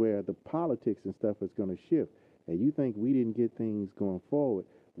 to where the politics and stuff is going to shift. And you think we didn't get things going forward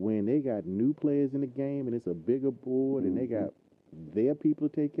when they got new players in the game and it's a bigger board and they got their people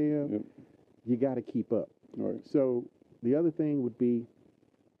to take care of, you got to keep up. So the other thing would be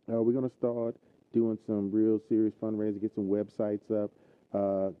we're going to start doing some real serious fundraising, get some websites up,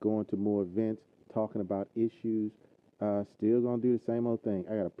 going to more events, talking about issues. Still going to do the same old thing.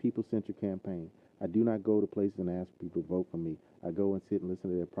 I got a people-centered campaign. I do not go to places and ask people to vote for me. I go and sit and listen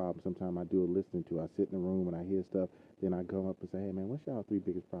to their problems. Sometimes I do a listening to. I sit in the room and I hear stuff. Then I go up and say, hey, man, what's y'all 3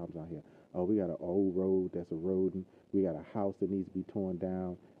 biggest problems out here? Oh, we got an old road that's eroding. We got a house that needs to be torn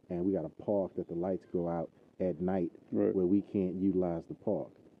down. And we got a park that the lights go out at night where we can't utilize the park.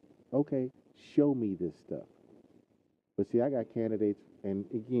 Okay, show me this stuff. But see, I got candidates, and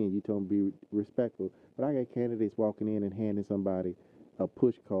again, you told me be respectful, but I got candidates walking in and handing somebody a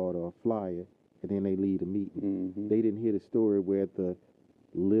push card or a flyer, and then they leave the meeting. They didn't hear the story where the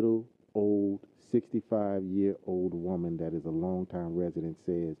little old 65-year-old woman that is a longtime resident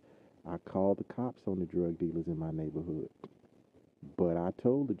says, I called the cops on the drug dealers in my neighborhood. But I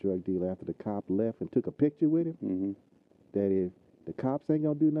told the drug dealer after the cop left and took a picture with him that if the cops ain't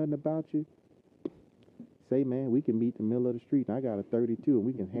going to do nothing about you, say, man, we can meet in the middle of the street and I got a 32 and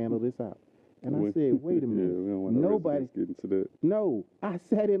we can handle this out. And I said, wait a minute. We don't want Nobody get into that. No, I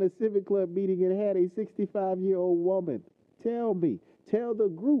sat in a civic club meeting and had a 65-year-old woman tell the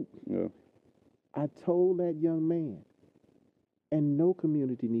group. I told that young man, and no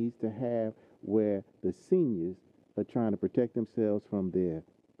community needs to have where the seniors are trying to protect themselves from their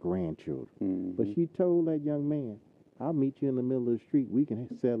grandchildren. But she told that young man, I'll meet you in the middle of the street. We can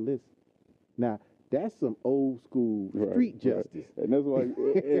settle this. Now, that's some old school street justice. And that's why,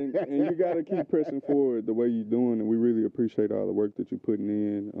 and you got to keep pressing forward the way you're doing. And we really appreciate all the work that you're putting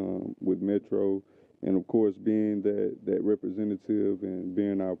in with Metro. And of course, being that representative and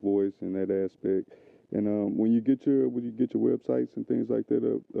being our voice in that aspect. And when you get your websites and things like that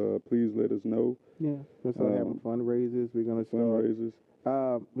up, please let us know. Yeah, we're going to start having fundraisers. We're going to start fundraisers.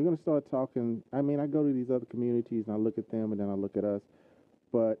 We're going to start talking. I mean, I go to these other communities and I look at them and then I look at us.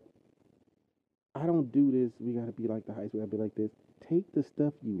 But I don't do this. We got to be like the Heights. We got to be like this. Take the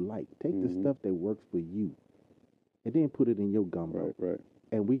stuff you like. Take the stuff that works for you, and then put it in your gumbo. Right.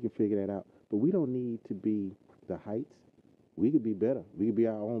 And we can figure that out. But we don't need to be the Heights. We could be better. We could be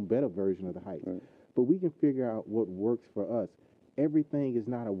our own better version of the Heights. But we can figure out what works for us. Everything is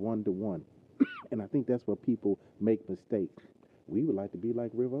not a one-to-one. And I think that's where people make mistakes. We would like to be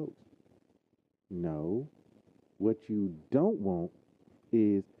like River Oaks. No. What you don't want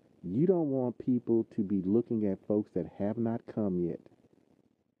is you don't want people to be looking at folks that have not come yet.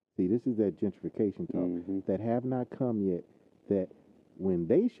 See, this is that gentrification talk. That have not come yet, that when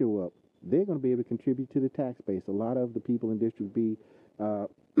they show up, they're going to be able to contribute to the tax base. A lot of the people in District B,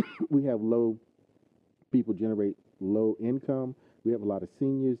 we have people generate low income. We have a lot of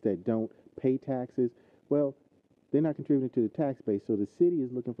seniors that don't pay taxes. Well, they're not contributing to the tax base, so the city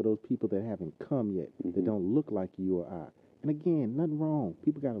is looking for those people that haven't come yet, that don't look like you or I. And again, nothing wrong.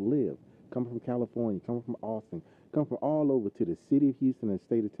 People got to live. Coming from California, coming from Austin, coming from all over to the city of Houston and the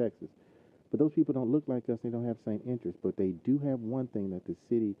state of Texas. But those people don't look like us. They don't have the same interests. But they do have one thing that the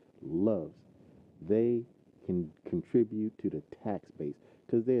city loves. They can contribute to the tax base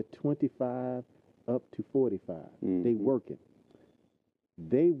because they're 25 up to 45. They working.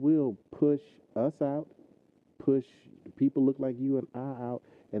 They will push us out, push people look like you and I out,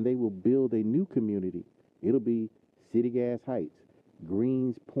 and they will build a new community. It'll be City Gas Heights,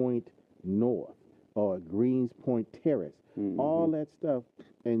 Greens Point North, or Greens Point Terrace, all that stuff,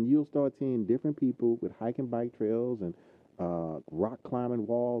 and you'll start seeing different people with hiking bike trails and rock climbing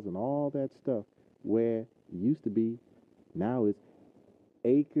walls and all that stuff. Where it used to be, now it's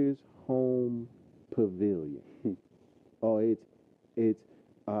Acres Home Pavilion, or it's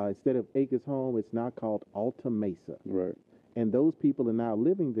instead of Acres Home, it's now called Alta Mesa. Right. And those people are now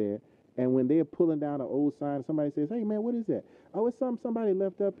living there. And when they're pulling down an old sign, somebody says, "Hey man, what is that?" "Oh, it's somebody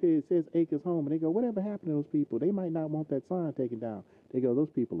left up here. It says Acres Home." And they go, "Whatever happened to those people? They might not want that sign taken down." They go, "Those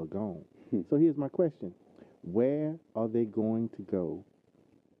people are gone." So here's my question: where are they going to go,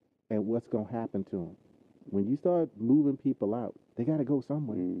 and what's going to happen to them? When you start moving people out, they got to go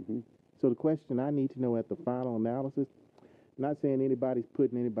somewhere. So the question I need to know at the final analysis, not saying anybody's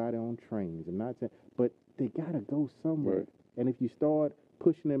putting anybody on trains. I'm not saying, but they got to go somewhere. Right. And if you start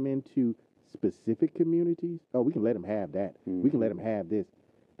pushing them into specific communities, oh, we can let them have that. We can let them have this.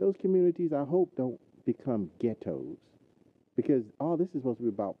 Those communities, I hope, don't become ghettos, because all this is supposed to be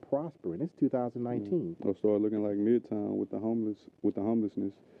about prospering. It's 2019. Or start looking like Midtown with the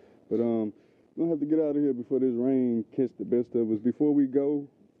homelessness. But we're gonna have to get out of here before this rain catch the best of us. Before we go,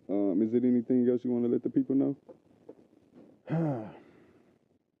 is it anything else you want to let the people know?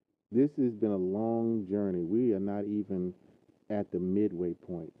 This has been a long journey. We are not even at the midway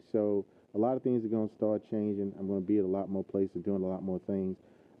point. So a lot of things are going to start changing. I'm going to be at a lot more places, doing a lot more things.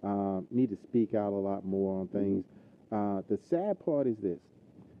 Need to speak out a lot more on things. The sad part is this.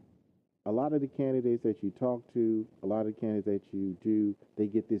 A lot of the candidates that you talk to, a lot of the candidates that you do, they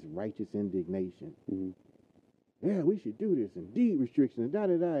get this righteous indignation. Yeah, we should do this, and deed restrictions, and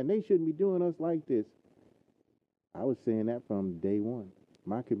da-da-da, and they shouldn't be doing us like this. I was saying that from day one.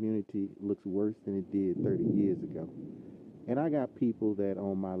 My community looks worse than it did 30 years ago. And I got people that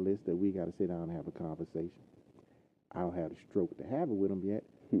on my list that we got to sit down and have a conversation. I don't have the stroke to have it with them yet,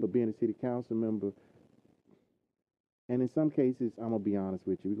 but being a city council member, and in some cases, I'm going to be honest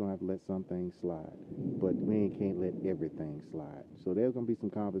with you, we're going to have to let some things slide, but we can't let everything slide. So there's going to be some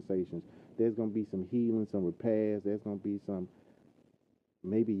conversations. There's going to be some healing, some repairs. There's going to be some,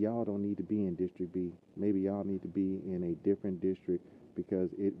 maybe y'all don't need to be in District B. Maybe y'all need to be in a different district, because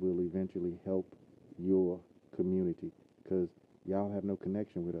it will eventually help your community, because y'all have no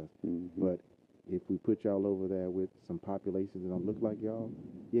connection with us. But if we put y'all over there with some populations that don't look like y'all,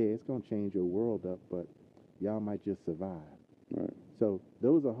 yeah, it's going to change your world up, but y'all might just survive. Right. So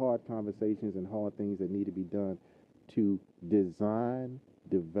those are hard conversations and hard things that need to be done to design,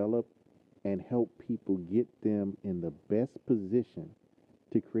 develop, and help people get them in the best position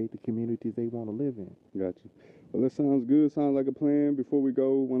to create the communities they want to live in. Gotcha. Well, that sounds good. Sounds like a plan. Before we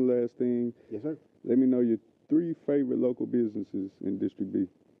go, one last thing. Yes, sir. Let me know your 3 favorite local businesses in District B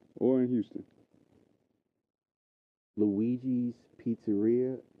or in Houston. Luigi's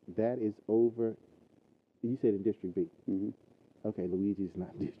Pizzeria, that is over. You said in District B. Okay, Luigi's is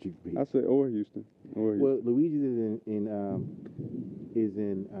not District B. I said or Houston. Or Houston. Well, Luigi's is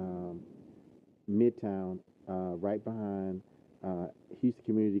in Midtown, right behind Houston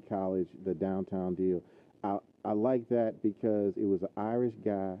Community College, the downtown deal. I like that because it was an Irish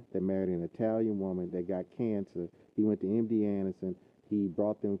guy that married an Italian woman that got cancer. He went to MD Anderson. He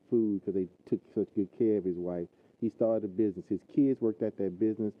brought them food because they took such good care of his wife. He started a business. His kids worked at that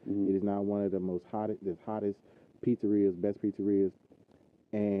business. It is now one of the hottest pizzerias, best pizzerias.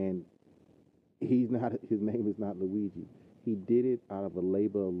 And his name is not Luigi. He did it out of a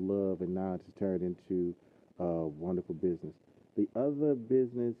labor of love, and now it's turned into a wonderful business. The other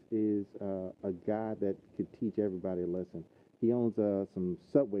business is a guy that could teach everybody a lesson. He owns some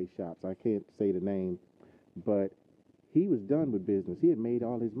Subway shops. I can't say the name, but he was done with business. He had made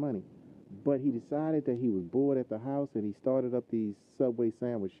all his money, but he decided that he was bored at the house, and he started up these Subway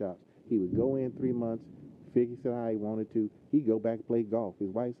sandwich shops. He would go in 3 months, figure it out how he wanted to. He'd go back and play golf. His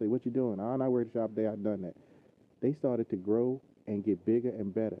wife say, "What you doing?" "I'm not working shop there. I've done that." They started to grow and get bigger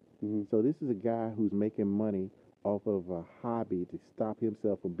and better. So this is a guy who's making money off of a hobby to stop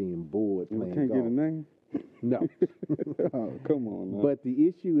himself from being bored playing can't golf. get a name? No. Oh, come on, man. But the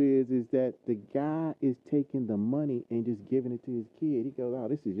issue is that the guy is taking the money and just giving it to his kid. He goes, "Oh,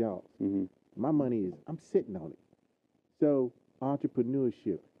 this is y'all. My money is, I'm sitting on it." So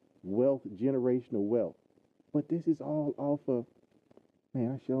entrepreneurship, wealth, generational wealth. But this is all off of,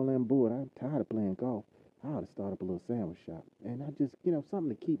 man, I sure am bored. I'm tired of playing golf. I ought to start up a little sandwich shop. And I just,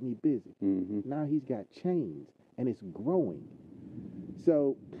 something to keep me busy. Now he's got chains, and it's growing.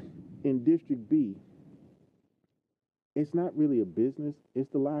 So in District B, it's not really a business.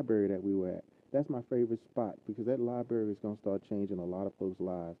 It's the library that we were at. That's my favorite spot, because that library is going to start changing a lot of folks'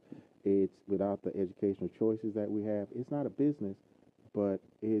 lives. It's without the educational choices that we have. It's not a business, but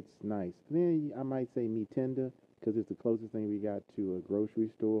it's nice. Then I might say Mitenda because it's the closest thing we got to a grocery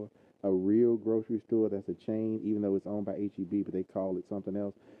store, a real grocery store that's a chain, even though it's owned by HEB, but they call it something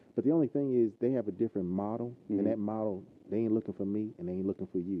else. But the only thing is they have a different model, and that model, they ain't looking for me and they ain't looking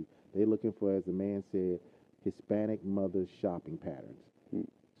for you. They're looking for, as the man said, Hispanic mothers' shopping patterns.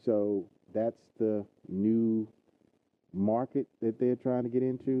 So that's the new market that they're trying to get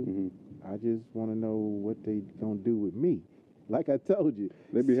into. I just want to know what they gonna do with me. Like I told you,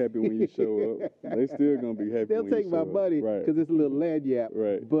 They be happy when you show up. They still gonna be happy. they'll when take you my show up. money Right. because it's a little land yap.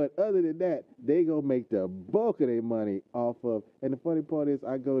 Right. But other than that, they gonna make the bulk of their money off of. And the funny part is,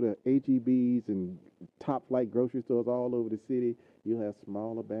 I go to HEBs and top flight grocery stores all over the city. You'll have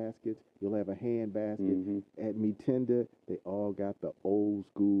smaller baskets. You'll have a hand basket. At Mitenda, they all got the old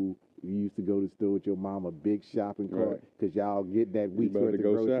school. You used to go to the store with your mama, big shopping cart, because y'all get that week's about worth to of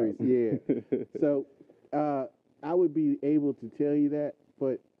go groceries. shop. Yeah. So I would be able to tell you that,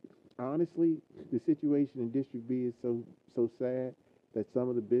 but honestly, the situation in District B is so sad that some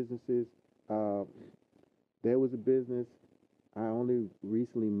of the businesses. There was a business. I only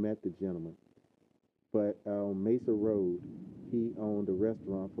recently met the gentleman, but on Mesa Road, he owned a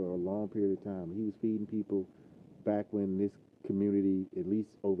restaurant for a long period of time. He was feeding people back when this community, at least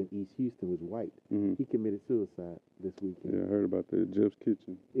over in East Houston, was white. He committed suicide this weekend. Yeah, I heard about that. Jeff's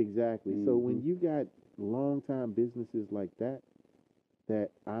Kitchen. Exactly. So when you got long-time businesses like that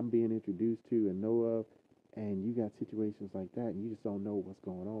I'm being introduced to and know of, and you got situations like that, and you just don't know what's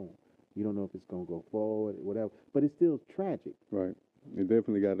going on. You don't know if it's going to go forward, whatever. But it's still tragic. Right. They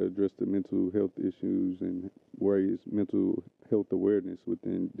definitely got to address the mental health issues and raise mental health awareness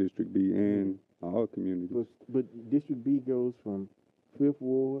within District B and all communities. But District B goes from Fifth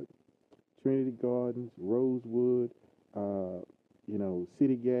Ward, Trinity Gardens, Rosewood,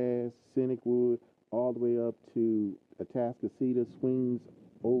 City Gas, Scenic Wood, all the way up to Atascocita, swings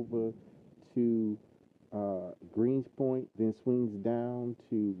over to Greens Point, then swings down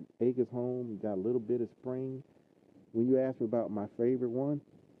to Acres Home. You got a little bit of Spring. When you ask me about my favorite one,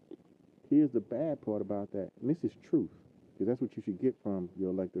 here's the bad part about that. And this is truth, because that's what you should get from your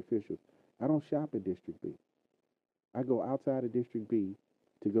elected officials. I don't shop at District B. I go outside of District B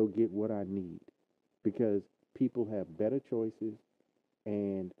to go get what I need, because people have better choices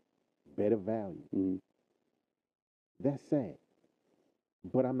and better value. That's sad.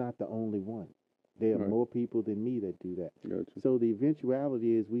 But I'm not the only one. There are more people than me that do that. Gotcha. So the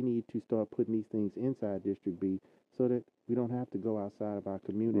eventuality is we need to start putting these things inside District B so that we don't have to go outside of our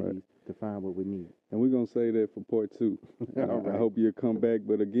communities to find what we need. And we're going to say that for part 2. I hope you'll come back.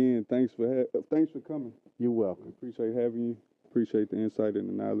 But again, thanks for coming. You're welcome. Appreciate having you. Appreciate the insight and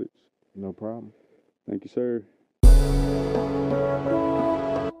the knowledge. No problem. Thank you, sir. The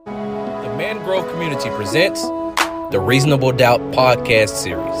Mangrove Community presents the Reasonable Doubt podcast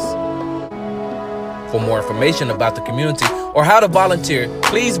series. For more information about the community or how to volunteer,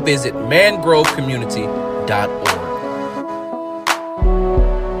 please visit mangrovecommunity.org.